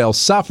home sale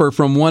suffer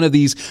from one of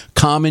these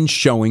common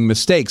showing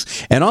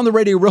mistakes. And on the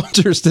Radio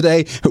Realtors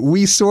today,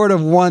 we sort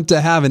of want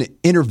to have an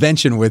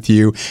intervention with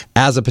you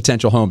as a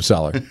potential home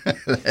seller.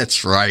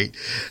 That's right,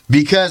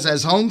 because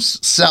as home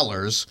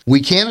sellers,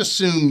 we can't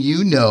assume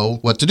you know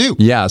what to do.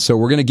 Yeah, so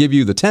we're going to give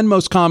you the 10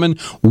 most common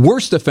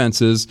worst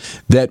offenses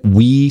that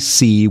we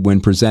see when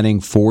presenting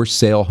for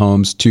sale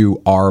homes to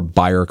our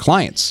buyer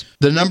clients.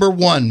 The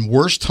 #1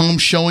 worst home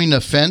showing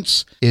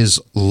offense is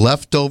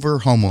leftover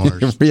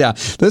homeowners. Yeah,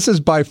 this is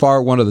by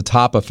far one of the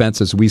top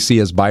offenses we see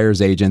as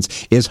buyer's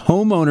agents, is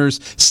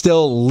homeowners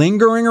still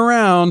lingering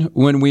around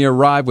when we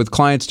arrive with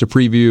clients to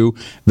preview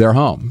their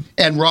home.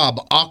 And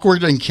Rob,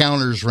 awkward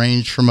encounters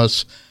range from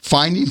us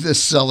finding the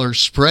seller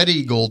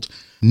spread-eagled,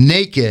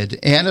 naked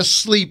and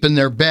asleep in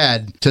their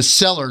bed, to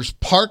sellers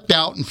parked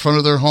out in front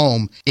of their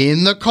home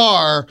in the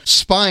car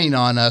spying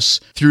on us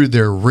through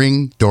their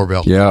Ring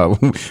doorbell. Yeah,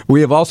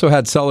 we have also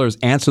had sellers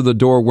answer the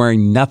door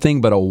wearing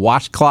nothing but a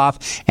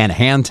washcloth and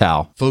hand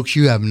towel. Folks,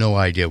 you have no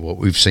idea what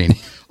we've seen.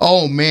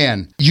 Oh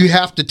man, you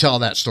have to tell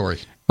that story.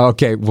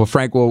 Okay, well,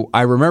 Frank,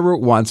 I remember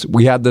once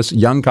we had this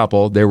young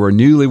couple. They were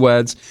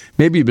newlyweds,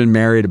 maybe been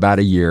married about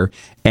a year,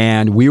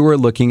 and we were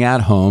looking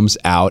at homes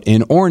out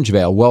in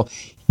Orangevale. Well,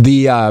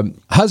 the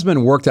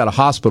husband worked at a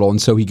hospital, and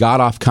so he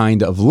got off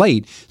kind of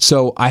late.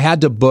 So I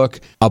had to book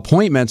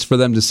appointments for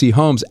them to see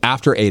homes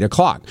after 8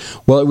 o'clock.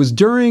 Well, it was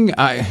during,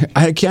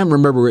 I can't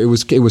remember, it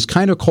was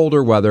kind of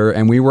colder weather,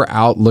 and we were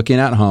out looking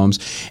at homes,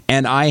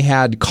 and I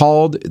had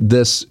called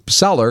this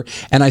seller,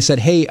 and I said,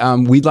 hey,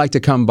 we'd like to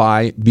come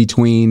by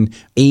between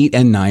 8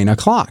 and 9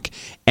 o'clock.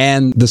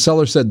 And the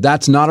seller said,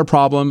 that's not a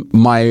problem.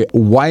 My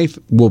wife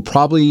will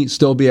probably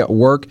still be at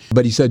work,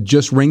 but he said,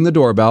 just ring the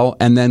doorbell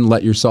and then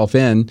let yourself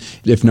in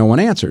if no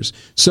one answers.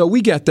 So we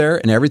get there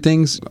and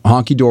everything's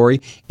honky-dory.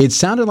 It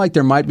sounded like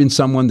there might have been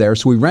someone there,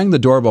 so we rang the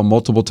doorbell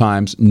multiple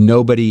times.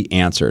 Nobody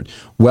answered.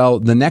 Well,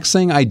 the next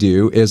thing I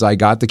do is I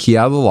got the key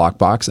out of the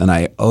lockbox and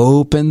I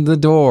opened the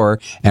door.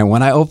 And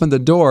when I opened the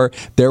door,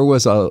 there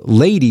was a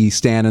lady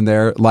standing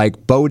there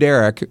like Bo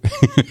Derek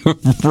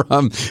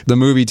from the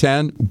movie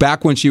 10,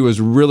 back when she was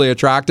really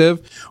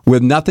attractive,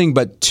 with nothing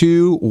but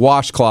 2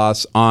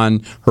 washcloths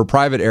on her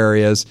private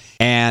areas.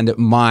 And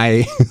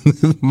my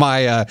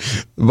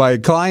my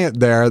client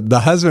there, the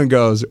husband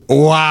goes,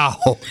 wow.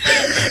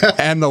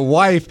 And the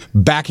wife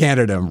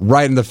backhanded him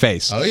right in the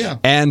face. Oh, yeah.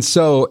 And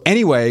so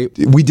anyway,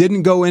 we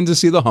didn't go in to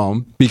see the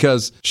home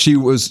because she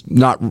was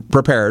not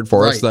prepared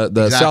for us, the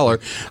exactly. seller.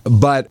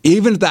 But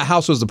even if that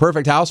house was the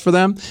perfect house for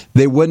them,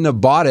 they wouldn't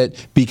have bought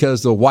it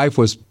because the wife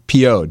was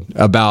PO'd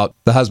about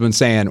the husband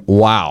saying,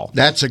 wow.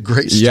 That's a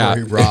great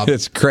story, Rob.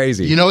 It's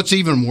crazy. You know what's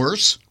even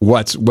worse?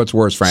 What's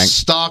worse, Frank?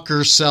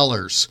 Stalker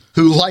sellers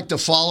who like to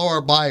follow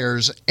our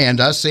buyers and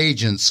us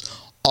agents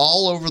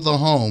all over the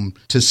home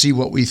to see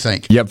what we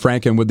think. Yep,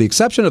 Frank, and with the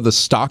exception of the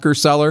stalker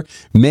seller,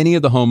 many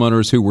of the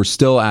homeowners who were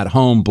still at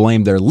home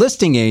blamed their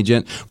listing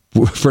agent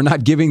for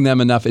not giving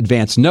them enough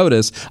advance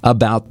notice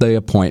about the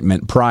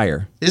appointment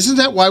prior. Isn't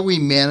that why we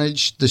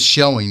manage the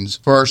showings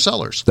for our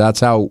sellers?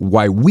 That's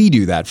why we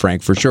do that,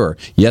 Frank, for sure.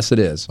 Yes, it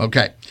is.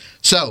 Okay.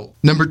 So,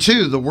 number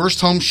 2, the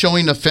worst home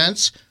showing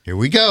offense. Here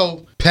we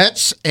go.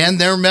 Pets and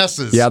their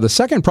messes. Yeah, the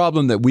second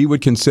problem that we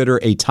would consider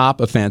a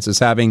top offense is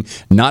having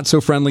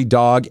not-so-friendly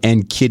dog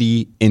and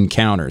kitty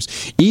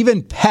encounters.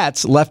 Even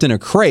pets left in a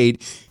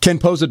crate can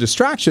pose a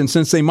distraction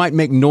since they might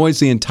make noise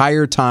the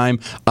entire time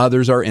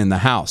others are in the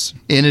house.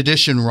 In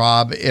addition,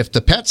 Rob, if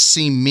the pets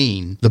seem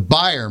mean, the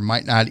buyer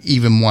might not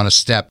even want to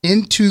step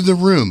into the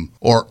room,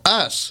 or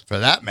us, for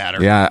that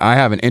matter. Yeah, I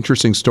have an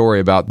interesting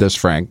story about this,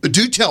 Frank.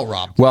 Do tell,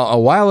 Rob. Well, a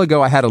while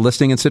ago, I had a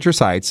listing in Citrus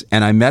Heights,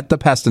 and I met the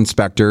pest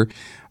inspector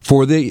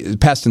for the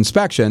pest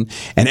inspection,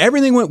 and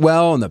everything went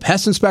well, and the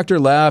pest inspector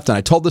left, and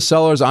I told the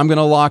sellers I'm going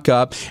to lock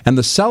up, and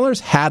the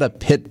sellers had a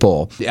pit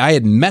bull. I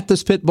had met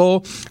this pit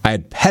bull. I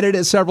had petted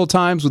it several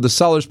times with the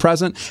sellers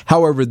present.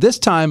 However, this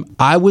time,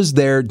 I was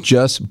there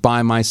just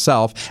by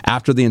myself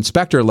after the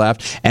inspector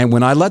left, and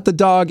when I let the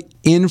dog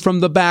in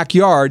from the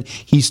backyard,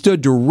 he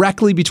stood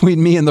directly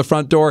between me and the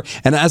front door,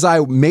 and as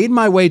I made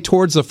my way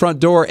towards the front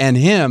door and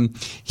him,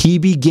 he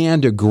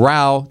began to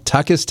growl,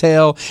 tuck his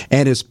tail,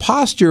 and his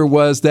posture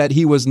was that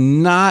he was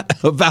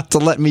not about to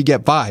let me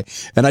get by.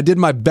 And I did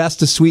my best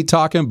to sweet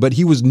talk him, but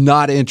he was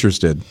not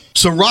interested.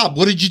 So, Rob,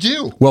 what did you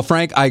do? Well,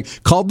 Frank, I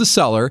called the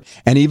seller,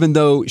 and even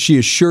though she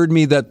assured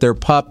me that their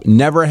pup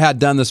never had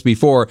done this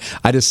before,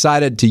 I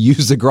decided to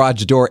use the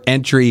garage door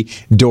entry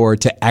door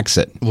to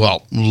exit.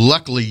 Well,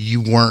 luckily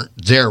you weren't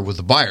there with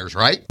the buyers,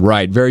 right?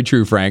 Right. Very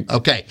true, Frank.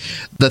 Okay.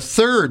 The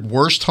third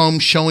worst home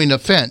showing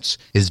offense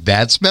is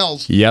bad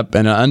smells. Yep.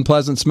 And an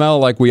unpleasant smell,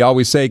 like we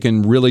always say,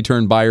 can really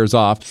turn buyers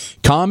off.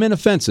 Common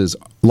offenses,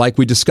 like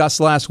we discussed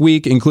last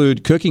week,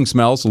 include cooking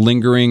smells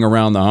lingering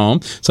around the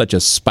home, such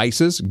as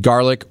spices,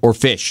 garlic, or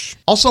fish.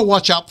 Also,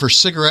 watch out for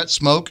cigarette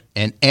smoke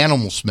and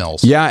animal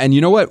smells. Yeah, and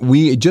you know what?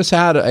 We just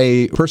had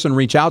a person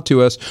reach out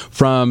to us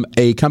from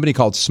a company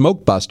called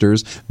Smoke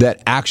Busters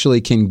that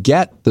actually can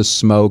get the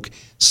smoke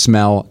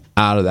smell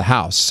out of the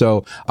house.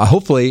 So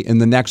hopefully in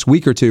the next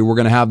week or two, we're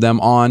going to have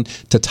them on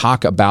to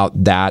talk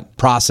about that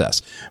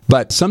process.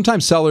 But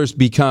sometimes sellers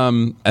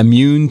become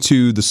immune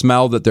to the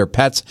smell that their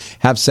pets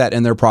have set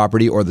in their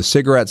property or the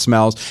cigarette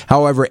smells.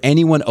 However,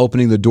 anyone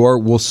opening the door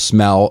will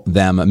smell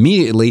them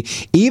immediately,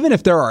 even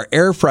if there are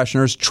air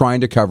fresheners trying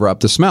to cover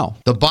up the smell.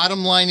 The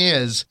bottom line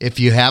is,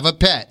 if you have a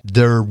pet,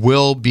 there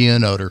will be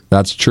an odor.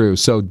 That's true.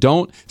 So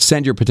don't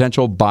send your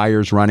potential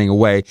buyers running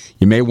away.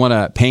 You may want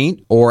to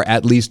paint or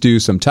at least do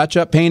some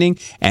touch-up painting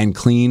and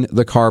clean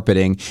the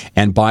carpeting.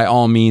 And by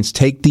all means,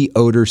 take the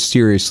odor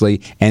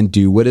seriously and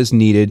do what is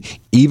needed,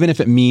 even if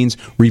it means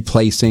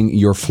replacing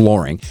your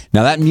flooring.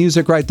 Now, that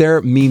music right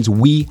there means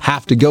we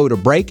have to go to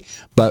break.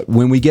 But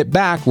when we get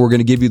back, we're going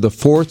to give you the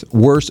fourth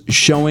worst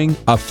showing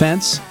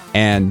offense.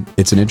 And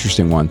it's an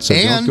interesting one. So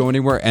don't go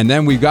anywhere. And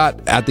then we've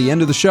got, at the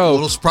end of the show,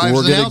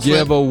 we're going to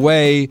give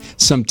away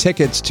some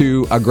tickets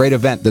to a great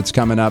event that's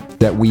coming up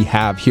that we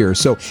have here.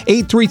 So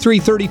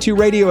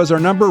 833-32-RADIO is our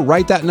number.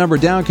 Write that number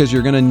down because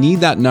you're going to need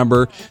that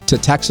number to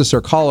text us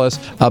or call us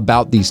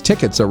about these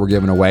tickets that we're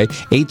giving away.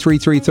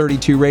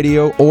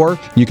 833-32-RADIO, or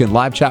you can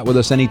live chat with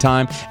us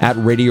anytime at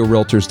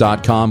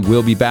RadioRealtors.com.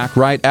 We'll be back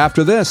right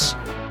after this.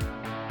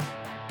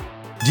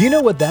 Do you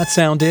know what that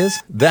sound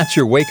is? That's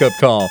your wake-up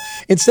call.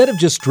 Instead of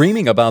just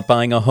dreaming about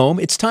buying a home,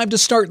 it's time to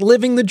start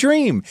living the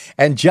dream.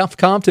 And Jeff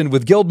Compton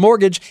with Guild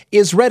Mortgage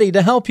is ready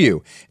to help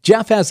you.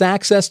 Jeff has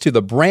access to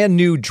the brand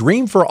new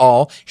Dream for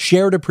All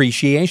Shared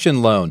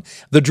Appreciation Loan.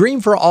 The Dream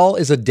for All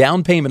is a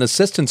down payment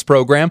assistance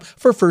program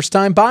for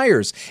first-time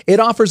buyers. It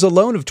offers a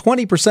loan of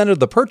 20% of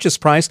the purchase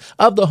price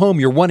of the home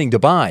you're wanting to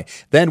buy.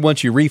 Then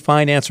once you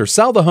refinance or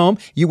sell the home,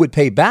 you would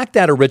pay back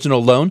that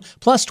original loan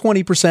plus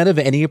 20% of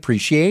any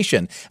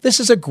appreciation. This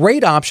is a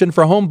great option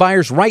for home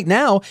buyers right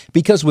now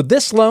because with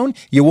this loan,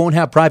 you won't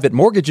have private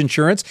mortgage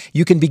insurance,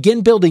 you can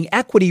begin building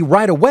equity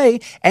right away,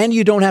 and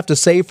you don't have to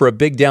save for a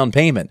big down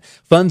payment.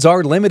 Funds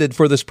are limited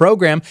for this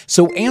program,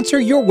 so answer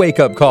your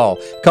wake-up call.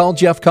 Call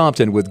Jeff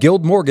Compton with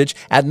Guild Mortgage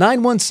at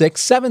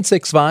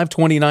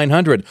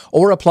 916-765-2900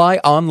 or apply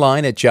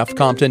online at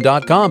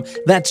jeffcompton.com.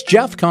 That's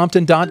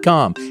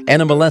jeffcompton.com.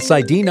 NMLS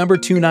ID number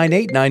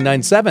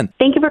 298997.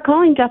 Thank you for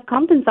calling Jeff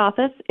Compton's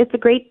office. It's a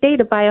great day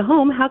to buy a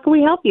home. How can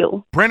we help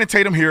you? Brandon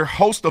Tatum here,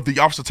 host of the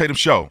Officer Tatum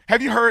Show.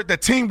 Have you heard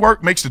that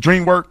teamwork makes the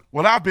dream work?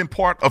 Well, I've been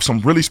part of some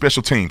really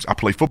special teams. I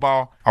play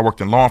football, I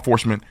worked in law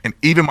enforcement, and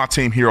even my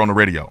team here on the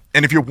radio.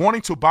 And if you're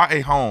wanting to buy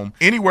a home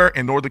anywhere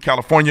in Northern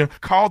California,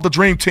 call the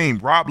dream team,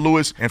 Rob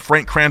Lewis and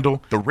Frank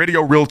Crandall, the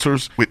Radio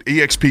Realtors with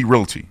eXp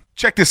Realty.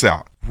 Check this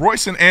out.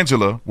 Royce and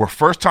Angela were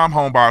first-time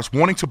homebuyers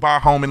wanting to buy a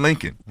home in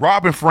Lincoln.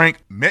 Rob and Frank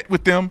met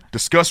with them,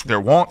 discussed their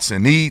wants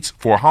and needs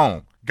for a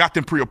home, got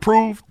them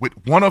pre-approved with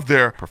one of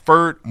their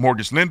preferred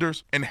mortgage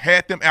lenders, and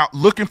had them out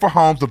looking for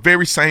homes the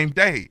very same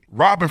day.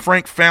 Rob and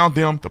Frank found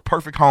them the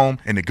perfect home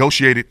and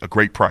negotiated a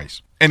great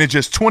price. And in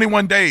just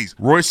 21 days,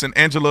 Royce and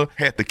Angela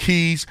had the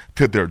keys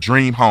to their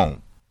dream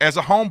home. As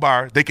a home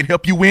buyer, they can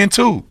help you win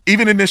too,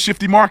 even in this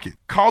shifty market.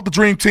 Call the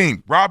dream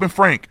team, Rob and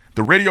Frank,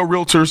 the Radio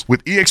Realtors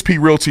with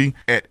eXp Realty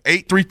at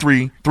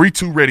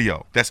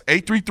 833-32-RADIO. That's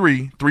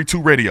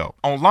 833-32-RADIO.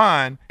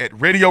 Online at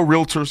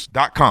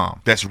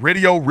radiorealtors.com. That's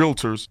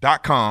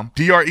radiorealtors.com.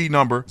 DRE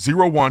number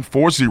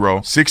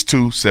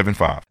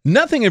 01406275.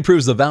 Nothing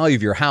improves the value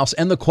of your house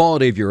and the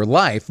quality of your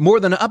life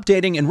more than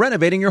updating and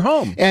renovating your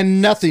home.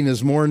 And nothing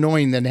is more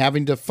annoying than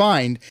having to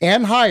find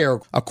and hire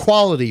a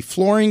quality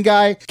flooring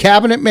guy,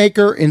 cabinet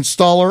maker,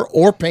 installer,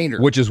 or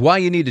painter. Which is why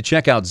you need to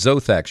check out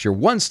Zothex, your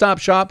one-stop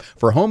shop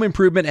for home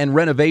improvement and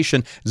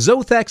renovation.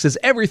 Zothex is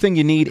everything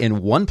you need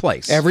in one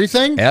place.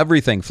 Everything?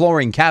 Everything.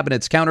 Flooring,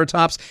 cabinets,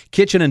 countertops,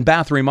 kitchen and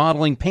bath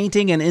remodeling,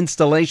 painting and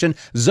installation.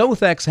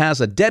 Zothex has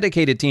a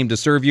dedicated team to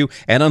serve you,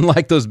 and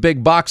unlike those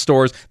big box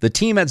stores, the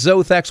team at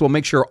Zothex will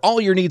make sure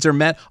all your needs are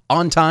met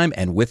on time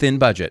and within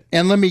budget.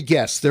 And let me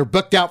guess, they're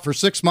booked out for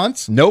 6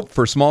 months? Nope.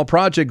 For small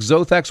projects,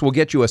 Zothex will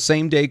get you a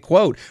same-day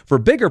quote. For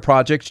bigger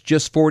projects,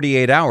 just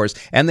 48 hours.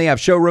 And they have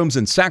showrooms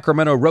in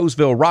Sacramento,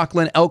 Roseville,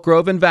 Rockland, Elk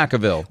Grove, and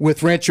Vacaville.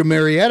 With Rancho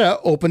Marietta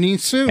opening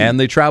soon. And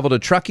they travel to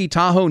Truckee,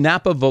 Tahoe,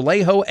 Napa,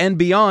 Vallejo, and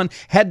beyond.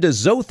 Head to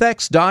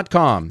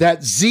Zothex.com.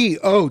 That's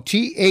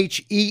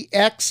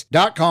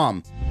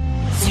ZOTHEX.com.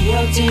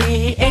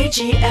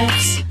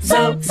 ZOTHEX.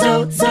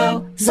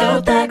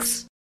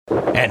 Zothex.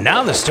 And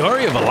now the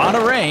story of a lot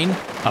of rain,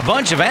 a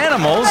bunch of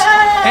animals,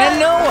 and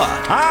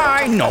Noah.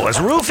 Hi, Noah's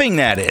roofing,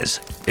 that is.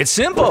 It's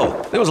simple.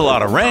 There was a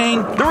lot of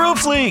rain, the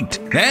roof leaked,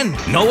 and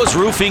Noah's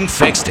Roofing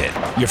fixed it.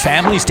 Your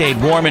family stayed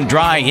warm and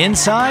dry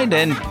inside,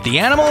 and the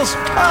animals,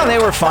 they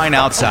were fine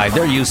outside.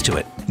 They're used to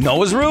it.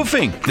 Noah's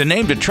Roofing, the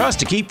name to trust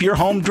to keep your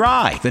home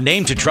dry. The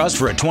name to trust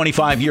for a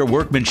 25-year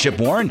workmanship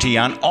warranty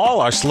on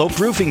all our sloped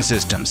roofing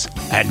systems.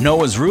 At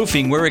Noah's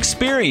Roofing, we're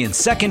experienced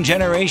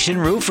second-generation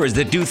roofers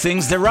that do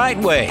things the right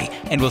way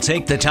and will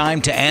take the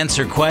time to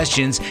answer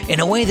questions in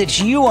a way that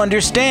you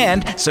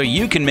understand so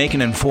you can make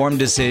an informed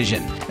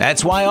decision.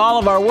 That's why all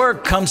of our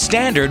work comes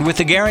standard with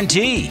a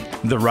guarantee.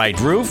 The right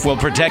roof will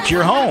protect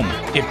your home.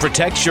 It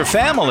protects your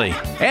family.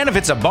 And if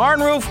it's a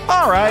barn roof,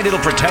 all right, it'll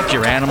protect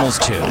your animals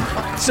too.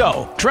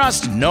 So,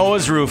 trust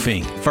Noah's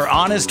Roofing for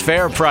honest,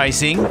 fair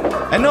pricing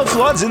and no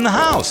floods in the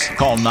house.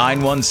 Call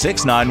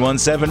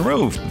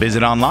 916-917-ROOF.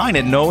 Visit online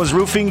at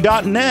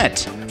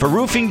noahsroofing.net for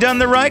roofing done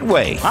the right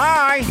way.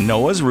 Hi,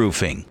 Noah's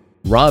Roofing.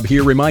 Rob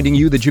here reminding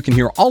you that you can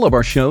hear all of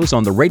our shows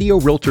on the Radio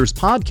Realtors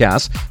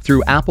podcast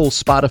through Apple,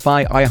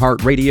 Spotify,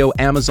 iHeartRadio,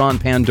 Amazon,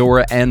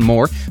 Pandora, and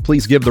more.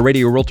 Please give the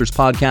Radio Realtors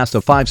podcast a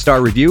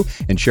 5-star review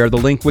and share the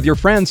link with your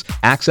friends.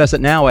 Access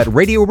it now at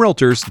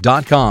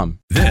radiorealtors.com.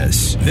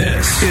 This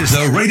is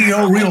the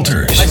Radio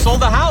Realtors. I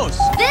sold the house.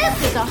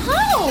 This is a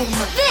home.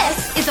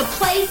 This is a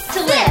place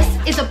to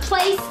live. This is a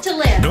place to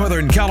live.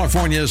 Northern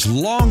California's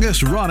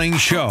longest running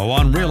show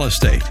on real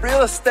estate.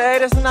 Real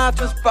estate is not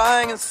just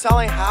buying and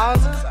selling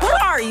houses.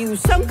 What are you,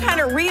 some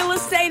kind of real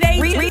estate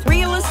agent?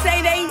 Real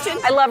estate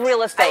agent? I love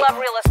real estate.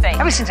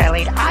 Ever since I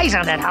laid eyes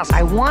on that house,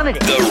 I wanted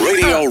it. The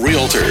Radio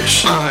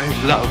Realtors. I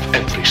love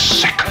every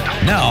second.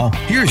 Now,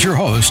 here's your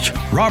host,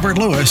 Robert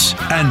Lewis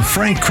and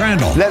Frank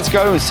Crandall. Let's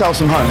go and sell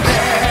some homes.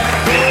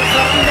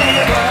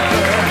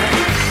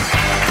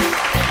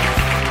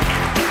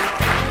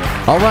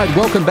 All right,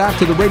 welcome back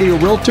to the Radio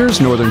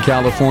Realtors, Northern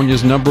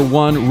California's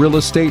 #1 real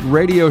estate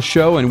radio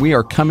show, and we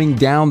are coming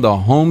down the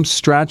home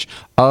stretch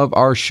of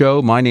our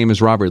show. My name is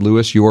Robert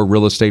Lewis, your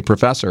real estate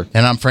professor.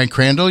 And I'm Frank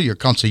Crandall, your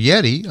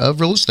consigliere of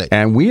real estate.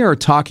 And we are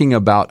talking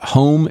about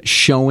home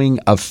showing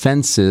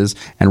offenses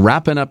and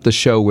wrapping up the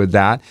show with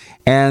that.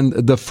 And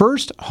the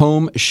first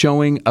home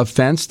showing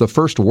offense, the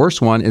first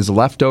worst one, is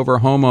leftover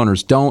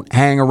homeowners. Don't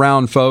hang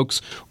around,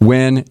 folks,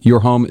 when your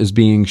home is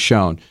being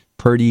shown.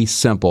 Pretty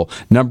simple.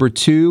 Number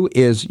 2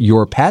 is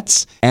your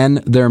pets and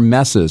their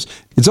messes.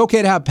 It's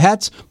okay to have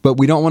pets, but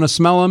we don't want to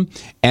smell them.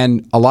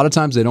 And a lot of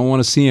times they don't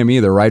want to see them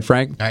either, right,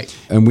 Frank? Right.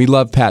 And we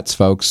love pets,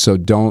 folks, so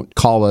don't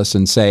call us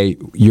and say,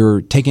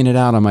 you're taking it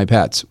out on my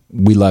pets.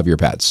 We love your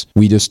pets.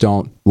 We just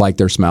don't like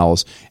their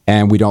smells,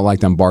 and we don't like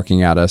them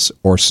barking at us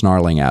or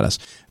snarling at us.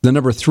 The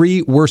number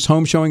 3 worst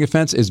home showing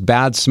offense is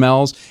bad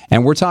smells.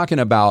 And we're talking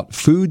about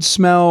food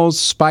smells,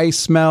 spice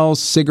smells,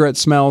 cigarette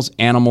smells,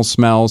 animal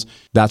smells.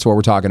 That's what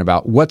we're talking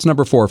about. What's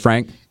number 4,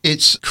 Frank?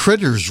 It's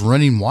critters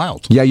running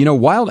wild. Yeah, you know,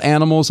 wild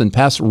animals and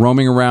pests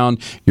roaming around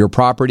your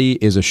property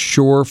is a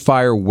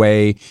surefire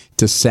way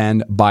to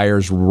send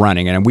buyers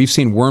running. And we've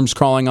seen worms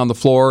crawling on the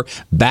floor,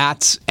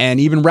 bats, and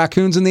even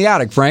raccoons in the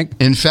attic, Frank.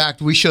 In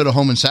fact, we showed a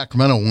home in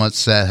Sacramento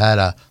once that had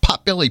a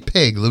potbelly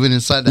pig living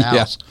inside the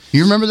house. Yeah.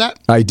 You remember that?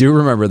 I do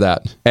remember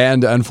that.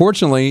 And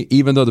unfortunately,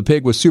 even though the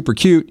pig was super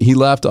cute, he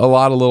left a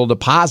lot of little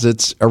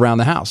deposits around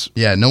the house.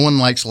 Yeah, no one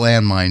likes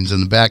landmines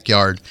in the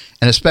backyard,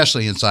 and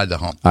especially inside the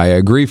home. I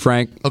agree,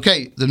 Frank.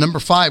 Okay, the number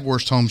 5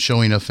 worst home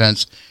showing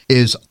offense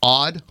is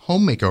odd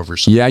home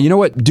makeovers. Yeah, you know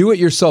what?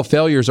 Do-it-yourself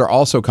failures are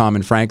also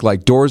common, Frank,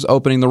 like doors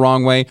opening the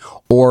wrong way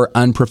or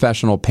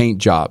unprofessional paint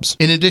jobs.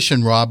 In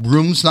addition, Rob,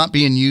 rooms not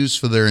being used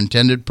for their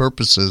intended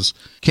purposes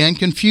can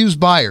confuse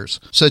buyers,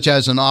 such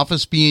as an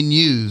office being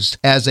used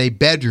as a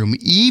bedroom,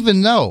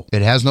 even though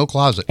it has no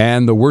closet.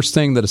 And the worst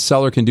thing that a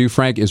seller can do,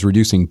 Frank, is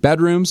reducing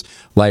bedrooms,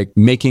 like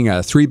making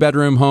a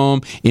 3-bedroom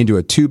home into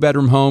a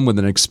 2-bedroom home with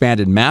an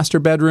expanded master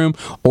bedroom,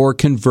 or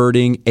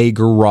converting a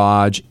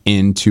garage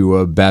into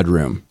a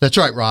bedroom. That's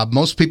right, Rob.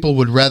 Most people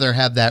would rather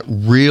have that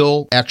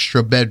real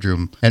extra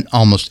bedroom, and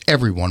almost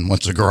everyone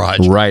wants a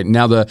garage. Right.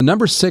 Now, the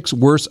number 6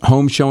 worst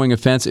home showing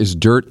offense is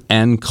dirt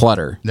and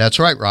clutter. That's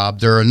right, Rob.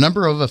 There are a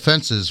number of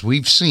offenses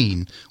we've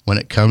seen when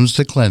it comes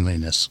to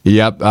cleanliness.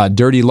 Yep.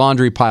 Dirty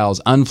laundry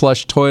piles,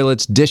 unflushed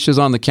toilets, dishes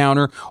on the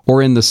counter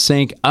or in the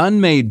sink,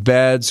 unmade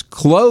beds,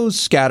 clothes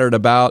scattered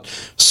about,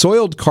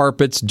 soiled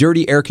carpets,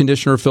 dirty air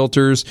conditioner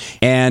filters,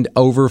 and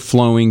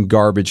overflowing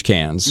garbage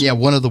cans. Yeah,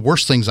 one of the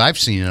worst things I've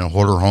seen in a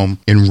hoarder home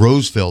in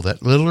Roseville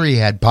that literally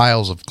had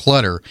piles of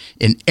clutter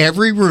in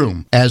every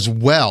room, as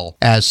well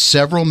as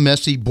several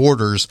messy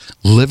boarders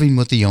living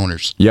with the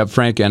owners. Yep,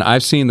 Frank, and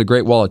I've seen the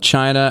Great Wall of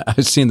China,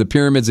 I've seen the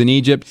pyramids in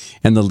Egypt,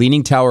 and the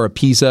Leaning Tower of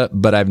Pisa,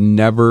 but I've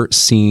never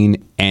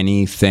seen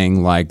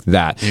anything like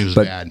that. It was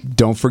but bad.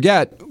 Don't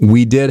forget,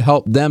 we did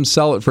help them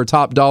sell it for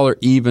top dollar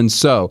even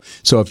so.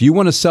 So if you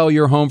want to sell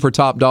your home for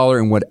top dollar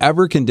in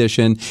whatever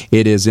condition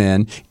it is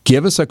in,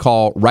 give us a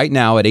call right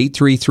now at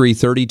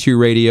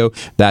 833-32-RADIO.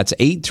 That's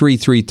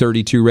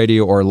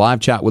 833-32-RADIO, or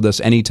live chat with us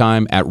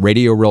anytime at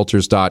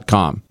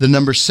radiorealtors.com. The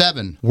number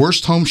 7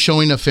 worst home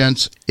showing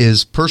offense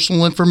is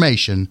personal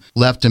information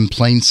left in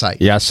plain sight.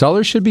 Yeah,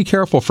 sellers should be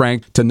careful,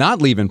 Frank, to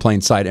not leave in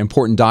plain sight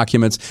important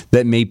documents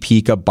that may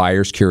pique a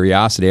buyer's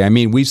curiosity. I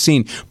mean, we've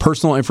seen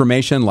personal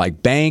information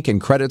like bank and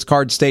credit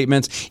card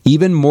statements,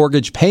 even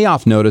mortgage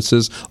payoff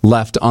notices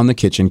left on the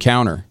kitchen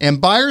counter.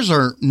 And buyers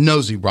are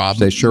nosy, Rob.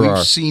 They sure are.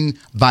 We've seen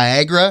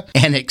Viagra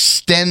and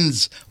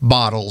Extends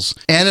bottles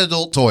and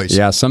adult toys.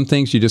 Yeah, some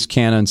things you just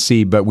can't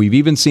unsee, but we've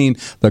even seen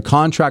the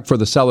contract for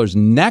the seller's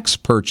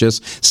next purchase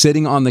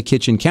sitting on the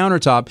kitchen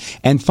countertop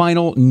and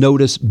final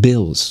notice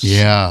bills.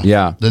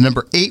 Yeah. The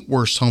number 8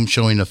 worst home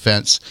showing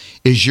offense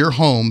is your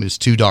home is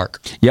too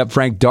dark. Yep,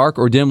 Frank, dark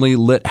or dimly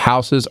lit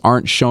houses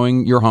aren't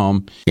showing your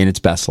home in its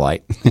best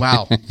light.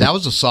 Wow, that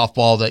was a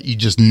softball that you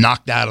just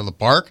knocked out of the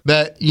park.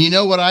 But you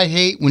know what I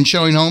hate when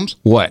showing homes?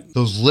 What?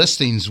 Those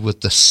listings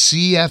with the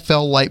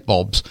CFL light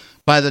bulbs.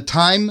 By the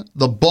time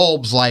the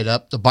bulbs light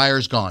up, the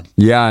buyer's gone.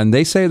 Yeah, and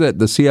they say that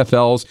the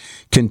CFLs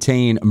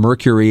contain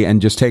mercury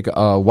and just take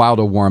a while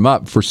to warm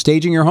up. For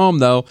staging your home,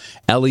 though,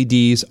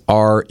 LEDs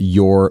are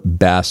your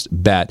best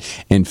bet.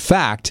 In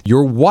fact,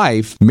 your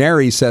wife,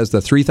 Mary, says the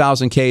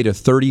 3000K to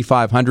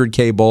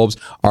 3500K bulbs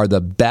are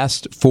the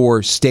best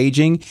for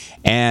staging.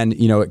 And,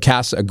 you know, it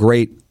casts a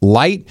great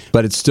light,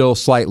 but it's still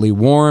slightly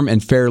warm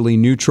and fairly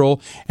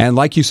neutral. And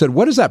like you said,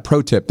 what is that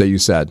pro tip that you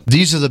said?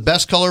 These are the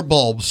best color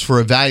bulbs for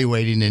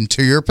evaluating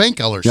interior paint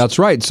colors. That's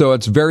right. So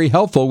it's very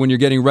helpful when you're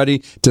getting ready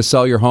to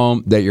sell your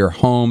home that your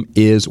home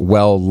is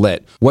well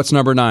lit. What's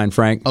number 9,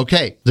 Frank?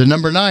 Okay, the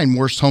number 9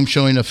 worst home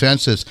showing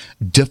offense is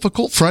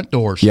difficult front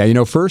doors. Yeah, you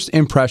know, first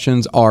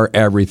impressions are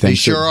everything. They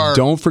sure are.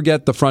 Don't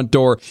forget the front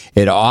door.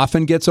 It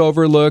often gets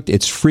overlooked.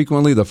 It's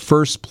frequently the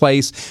first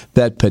place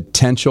that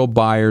potential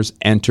buyers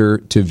enter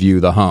to view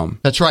the home.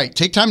 That's right.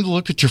 Take time to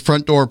look at your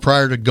front door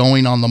prior to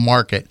going on the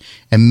market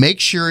and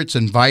make sure it's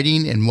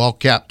inviting and well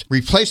kept.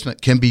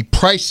 Replacement can be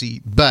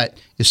pricey, but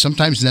is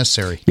sometimes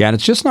necessary. Yeah, and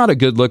it's just not a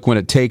good look when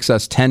it takes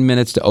us 10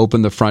 minutes to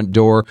open the front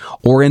door,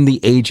 or in the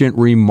agent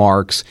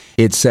remarks,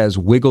 it says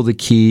wiggle the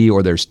key,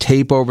 or there's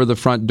tape over the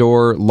front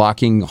door,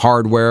 locking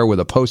hardware with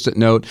a Post-it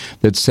note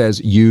that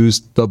says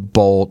use the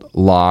bolt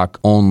lock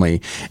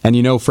only. And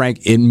you know,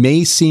 Frank, it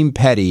may seem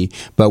petty,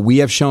 but we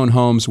have shown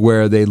homes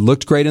where they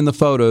looked great in the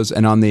photos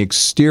and on the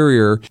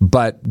exterior,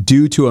 but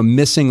due to a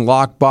missing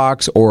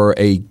lockbox or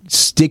a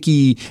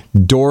sticky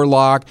door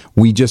lock,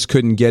 we just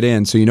couldn't get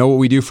in. So you know what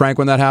we do, Frank,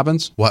 when that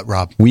happens? What,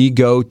 Rob? We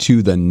go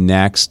to the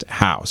next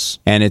house.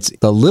 And it's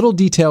the little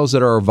details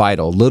that are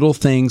vital. Little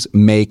things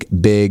make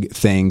big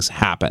things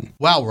happen.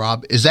 Wow,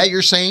 Rob, is that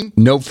your saying?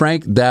 No,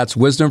 Frank, that's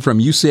wisdom from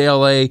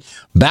UCLA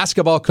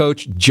basketball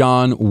coach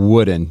John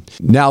Wooden.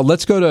 Now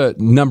let's go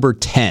to number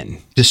 10.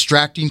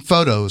 Distracting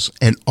photos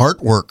and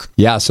artwork.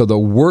 Yeah, so the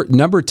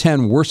number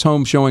 10 worst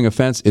home showing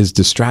offense is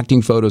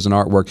distracting photos and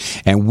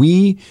artwork. And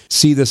we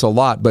see this a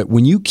lot, but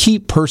when you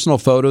keep personal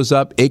photos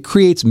up, it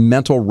creates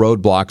mental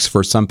roadblocks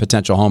for some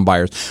potential home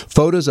buyers.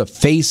 Photos of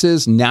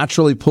faces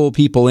naturally pull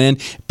people in,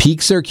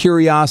 piques their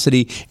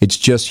curiosity. It's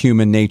just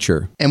human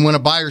nature. And when a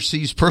buyer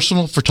sees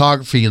personal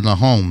photography in the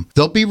home,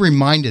 they'll be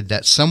reminded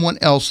that someone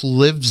else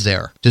lives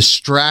there,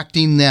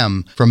 distracting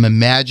them from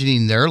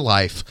imagining their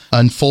life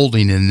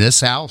unfolding in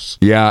this house.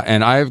 Yeah,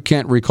 and I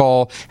can't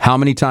recall how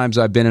many times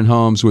I've been in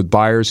homes with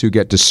buyers who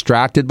get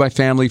distracted by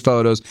family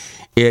photos.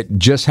 It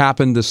just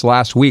happened this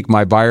last week.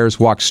 My buyers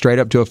walked straight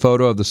up to a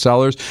photo of the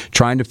sellers,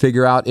 trying to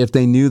figure out if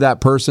they knew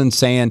that person,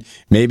 saying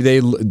maybe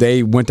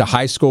they went to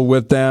high school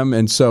with them.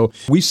 And so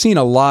we've seen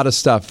a lot of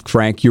stuff,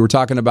 Frank. You were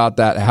talking about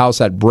that house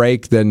at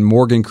Brake, then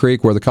Morgan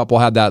Creek, where the couple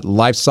had that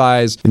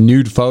life-size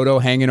nude photo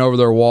hanging over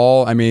their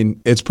wall. I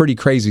mean, it's pretty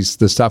crazy,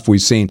 the stuff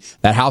we've seen.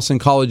 That house in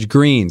College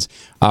Greens,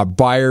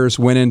 buyers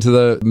went into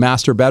the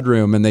master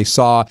bedroom and they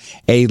saw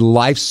a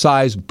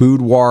life-size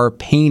boudoir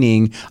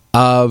painting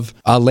of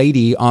a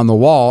lady on the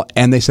wall,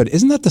 and they said,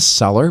 isn't that the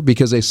seller?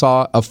 Because they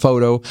saw a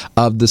photo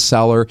of the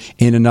seller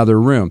in another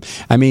room.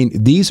 I mean,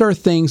 these are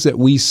things that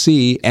we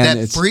see, and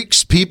it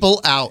freaks people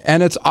out.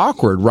 And it's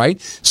awkward, right?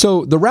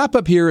 So the wrap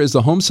up here is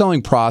the home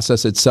selling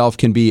process itself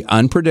can be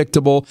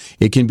unpredictable.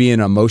 It can be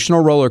an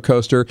emotional roller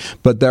coaster,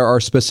 but there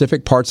are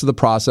specific parts of the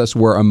process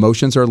where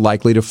emotions are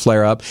likely to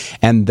flare up,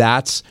 and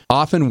that's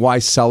often why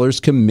sellers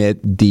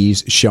commit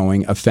these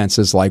showing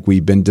offenses like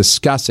we've been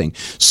discussing.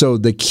 So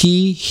the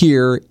key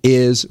here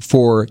is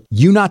for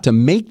you not to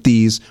make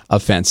these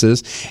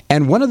offenses.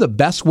 And one of the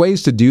best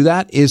ways to do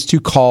that is to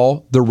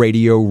call the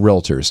Radio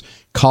Realtors.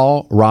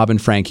 Call Rob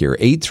and Frank here.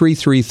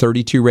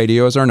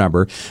 833-32-RADIO is our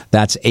number.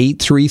 That's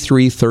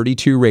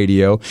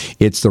 833-32-RADIO.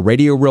 It's the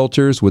Radio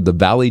Realtors with the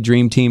Valley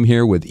Dream Team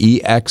here with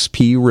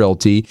eXp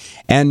Realty.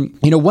 And,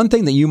 you know, one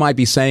thing that you might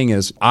be saying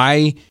is,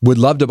 I would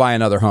love to buy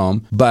another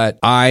home, but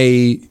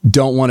I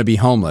don't want to be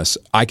homeless.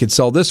 I could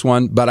sell this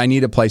one, but I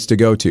need a place to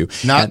go to.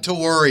 Not to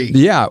worry.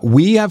 Yeah,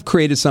 we have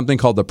created something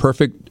called the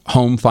Perfect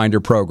Home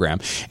Finder Program.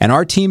 And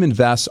our team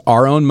invests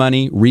our own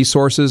money,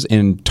 resources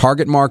in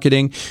target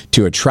marketing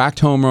to attract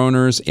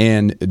homeowners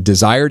in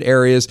desired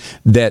areas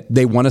that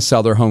they want to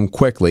sell their home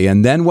quickly.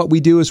 And then what we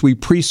do is we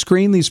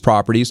pre-screen these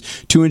properties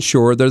to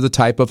ensure they're the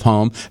type of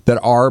home that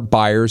our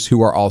buyers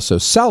who are also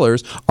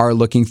sellers are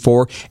looking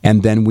for.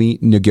 And then we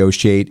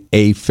negotiate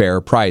a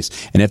fair price.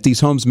 And if these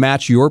homes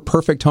match your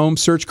perfect home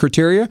search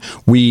criteria,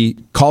 we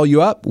call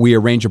you up, we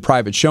arrange a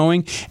private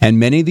showing, and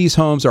many of these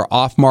homes are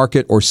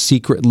off-market or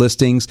secret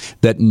listings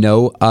that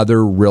no other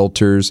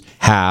realtors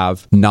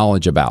have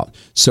knowledge about.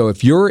 So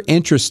if you're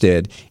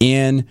interested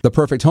in the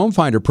Perfect Home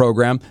Finder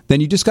program,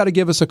 then you just got to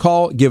give us a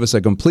call, give us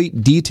a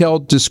complete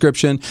detailed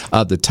description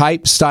of the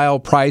type, style,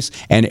 price,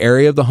 and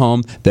area of the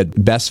home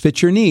that best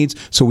fits your needs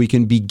so we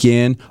can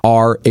begin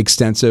our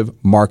extensive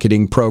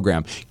marketing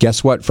program.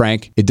 Guess what,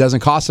 Frank? It doesn't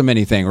cost them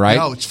anything, right?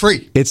 No, it's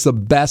free. It's the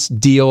best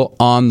deal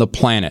on the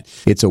planet.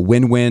 It's a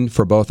win-win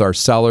for both our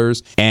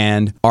sellers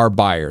and our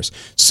buyers.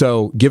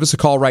 So give us a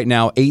call right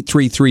now,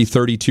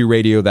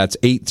 833-32-RADIO. That's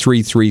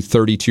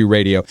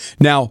 833-32-RADIO.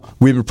 Now,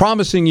 we've been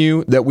promising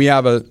you that we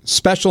have a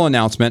special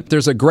announcement.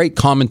 There's a great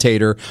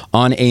commentator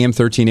on AM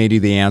 1380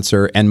 The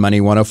Answer and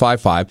Money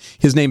 105.5.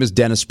 His name is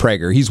Dennis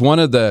Prager. He's one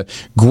of the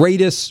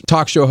greatest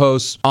talk show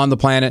hosts on the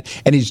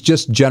planet, and he's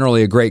just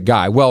generally a great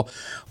guy. Well,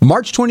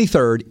 March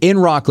 23rd in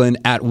Rockland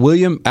at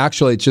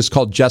it's just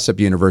called Jessup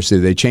University.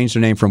 They changed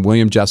their name from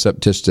William Jessup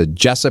to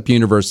Jessup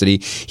University.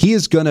 He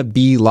is going to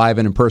be live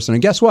and in person.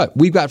 And guess what?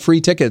 We've got free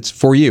tickets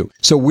for you.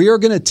 So we are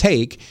going to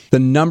take the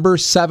number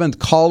 7th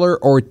caller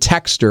or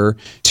texter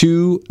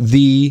to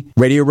the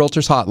Radio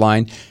Realtors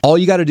hotline. All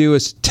you got to do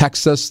is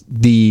text us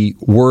the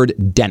word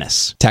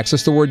Dennis. Text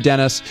us the word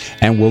Dennis,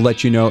 and we'll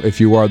let you know if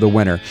you are the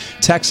winner.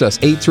 Text us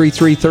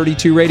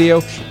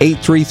 833-32-RADIO,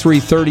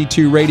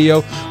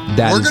 833-32-RADIO.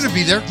 We're going to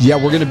be there. Yeah,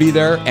 we're going to be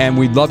there, and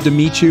we'd love to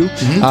meet you.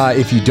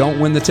 If you don't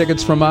win the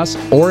tickets from us,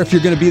 or if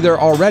you're going to be there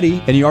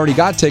already and you already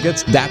got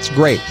tickets, that's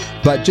great.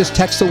 But just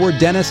text the word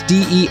Dennis,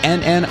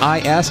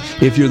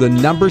 DENNIS. If you're the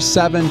number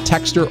 7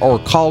 texter or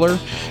caller,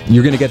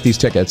 you're going to get these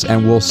tickets,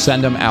 and we'll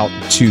send them out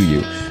to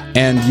you.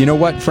 And you know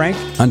what, Frank?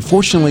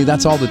 Unfortunately,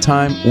 that's all the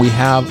time we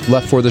have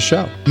left for the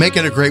show. Make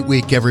it a great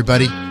week,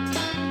 everybody.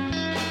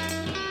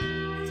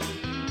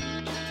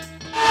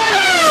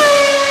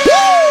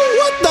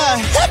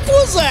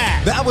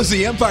 That was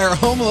the Empire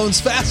Home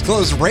Loans Fast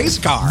Close race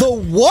car. The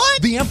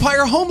what? The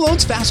Empire Home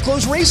Loans Fast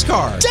Close race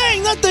car.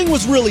 Dang, that thing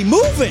was really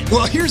moving.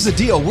 Well, here's the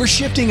deal. We're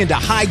shifting into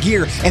high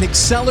gear and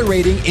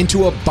accelerating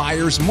into a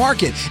buyer's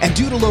market. And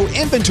due to low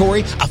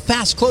inventory, a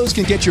fast close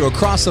can get you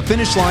across the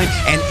finish line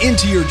and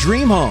into your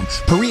dream home.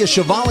 Perea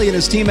Chevalier and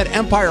his team at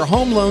Empire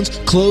Home Loans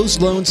close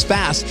loans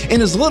fast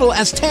in as little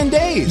as 10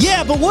 days.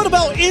 Yeah, but what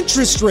about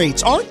interest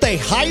rates? Aren't they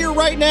higher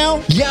right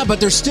now? Yeah, but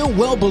they're still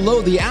well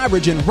below the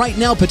average. And right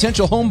now,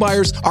 potential home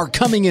buyers are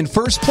coming in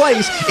first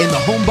place in the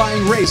home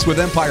buying race with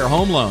Empire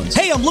Home Loans.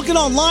 Hey, I'm looking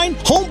online.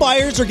 Home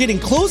buyers are getting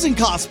closing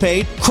costs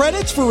paid,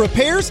 credits for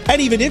repairs, and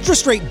even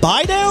interest rate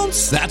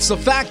buy-downs. That's a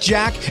fact,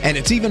 Jack. And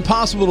it's even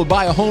possible to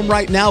buy a home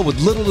right now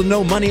with little to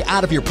no money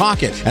out of your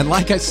pocket. And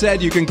like I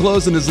said, you can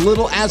close in as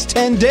little as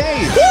 10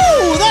 days.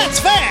 Woo, that's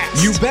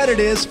fast. You bet it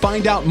is.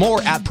 Find out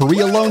more at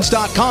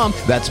PereaLoans.com.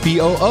 That's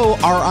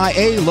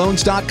POORIA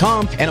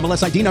Loans.com. And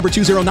MLS ID number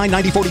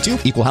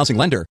 2099042. Equal housing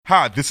lender.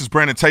 Hi, this is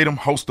Brandon Tatum,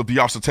 host of The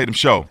Officer Tatum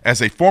Show.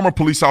 As a former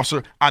police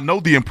officer, I know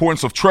the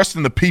importance of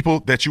trusting the people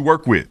that you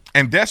work with.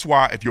 And that's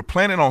why if you're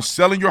planning on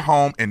selling your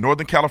home in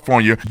Northern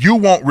California, you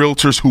want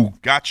realtors who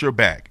got your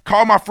back.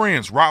 Call my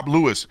friends Rob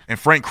Lewis and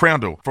Frank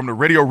Crandall from the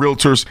Radio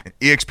Realtors and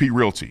eXp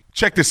Realty.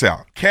 Check this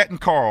out. Kat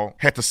and Carl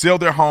had to sell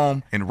their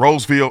home in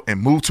Roseville and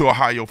move to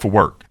Ohio for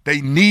work.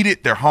 They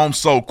needed their home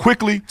sold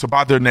quickly to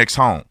buy their next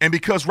home. And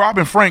because Rob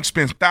and Frank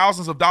spend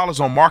thousands of dollars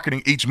on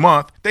marketing each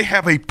month, they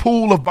have a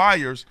pool of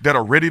buyers that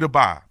are ready to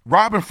buy.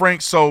 Rob and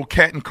Frank sold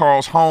Kat and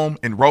Carl's home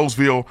in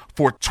Roseville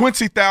for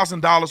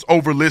 $20,000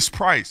 over list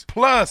price.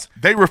 Plus,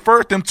 they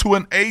referred them to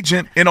an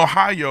agent in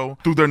Ohio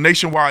through their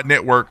nationwide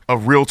network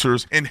of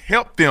realtors and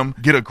helped them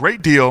get a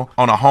great deal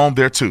on a home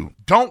there too.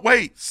 Don't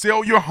wait.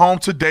 Sell your home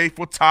today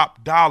for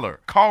top dollar.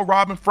 Call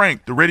Rob and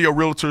Frank, the Radio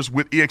Realtors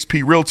with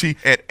eXp Realty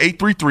at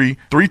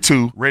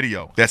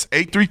 833-32-RADIO. That's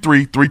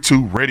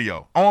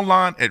 833-32-RADIO.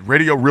 Online at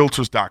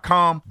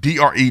radiorealtors.com.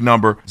 DRE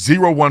number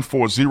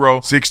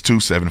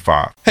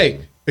 0140-6275.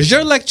 Hey, is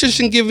your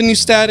electrician giving you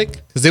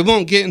static because they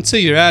won't get into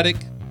your attic?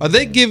 Are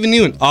they giving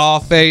you an awe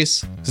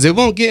face because they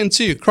won't get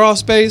into your crawl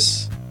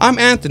space? I'm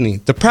Anthony,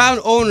 the proud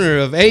owner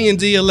of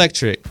A&D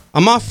Electric.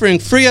 I'm offering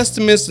free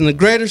estimates in the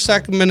greater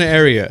Sacramento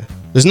area.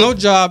 There's no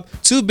job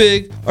too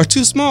big or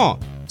too small.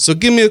 So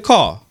give me a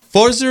call,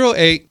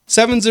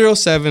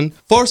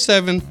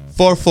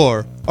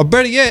 408-707-4744. Or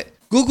better yet,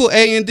 Google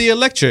A&D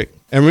Electric.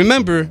 And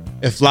remember,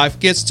 if life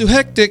gets too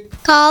hectic,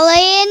 call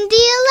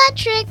A&D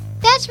Electric.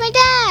 That's my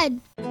dad.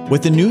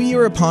 With the new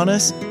year upon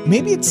us,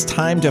 maybe it's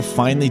time to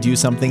finally do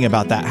something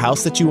about that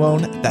house that you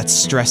own that's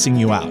stressing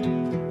you out.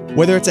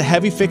 Whether it's a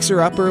heavy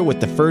fixer-upper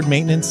with deferred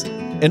maintenance,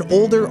 an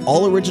older,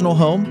 all-original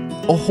home,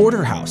 a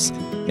hoarder house,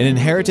 an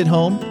inherited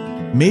home,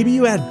 maybe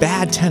you had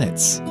bad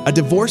tenants, a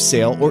divorce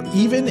sale, or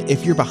even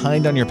if you're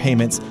behind on your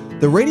payments,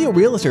 the Radio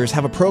Realtors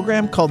have a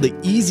program called the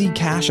Easy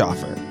Cash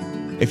Offer.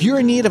 If you're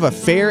in need of a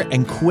fair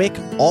and quick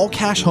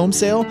all-cash home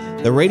sale,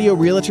 the Radio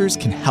Realtors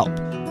can help.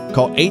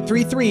 Call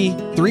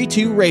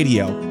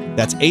 833-32-RADIO.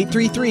 That's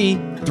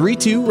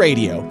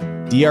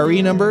 833-32-RADIO.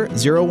 DRE number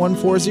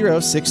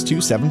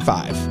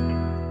 0140-6275.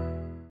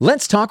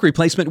 Let's talk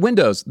replacement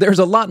windows. There's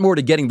a lot more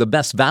to getting the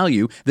best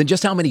value than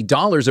just how many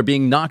dollars are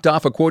being knocked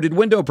off a quoted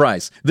window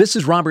price. This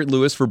is Robert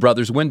Lewis for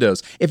Brothers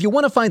Windows. If you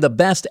want to find the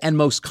best and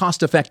most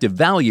cost-effective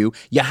value,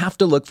 you have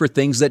to look for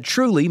things that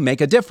truly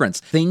make a difference,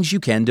 things you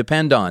can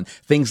depend on,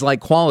 things like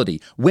quality,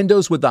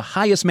 windows with the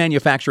highest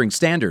manufacturing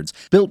standards,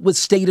 built with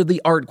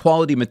state-of-the-art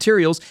quality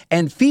materials,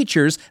 and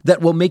features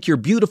that will make your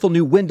beautiful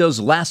new windows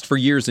last for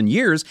years and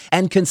years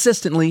and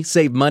consistently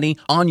save money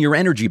on your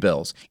energy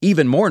bills.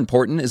 Even more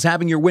important is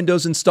having your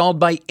windows installed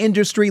by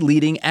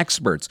industry-leading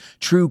experts,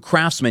 true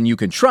craftsmen you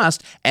can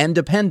trust and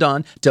depend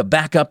on to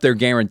back up their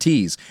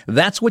guarantees.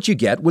 That's what you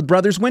get with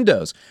Brothers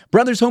Windows.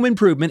 Brothers Home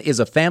Improvement is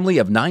a family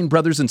of 9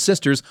 brothers and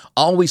sisters,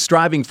 always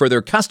striving for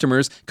their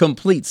customers'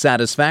 complete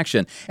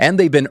satisfaction. And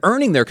they've been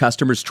earning their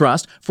customers'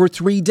 trust for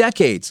 3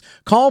 decades.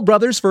 Call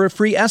Brothers for a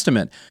free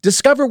estimate.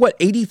 Discover what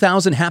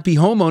 80,000 happy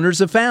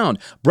homeowners have found.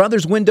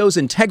 Brothers Windows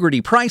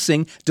Integrity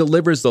Pricing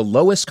delivers the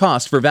lowest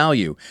cost for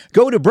value.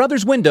 Go to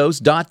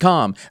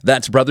brotherswindows.com.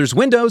 That's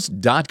brotherswindows.com.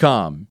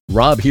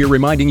 Rob here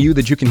reminding you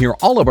that you can hear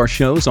all of our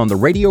shows on the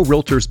Radio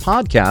Realtors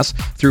podcast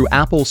through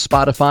Apple,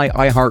 Spotify,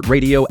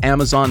 iHeartRadio,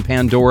 Amazon,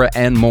 Pandora,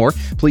 and more.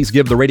 Please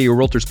give the Radio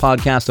Realtors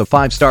podcast a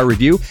 5-star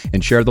review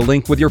and share the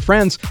link with your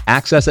friends.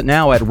 Access it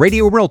now at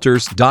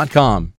radiorealtors.com.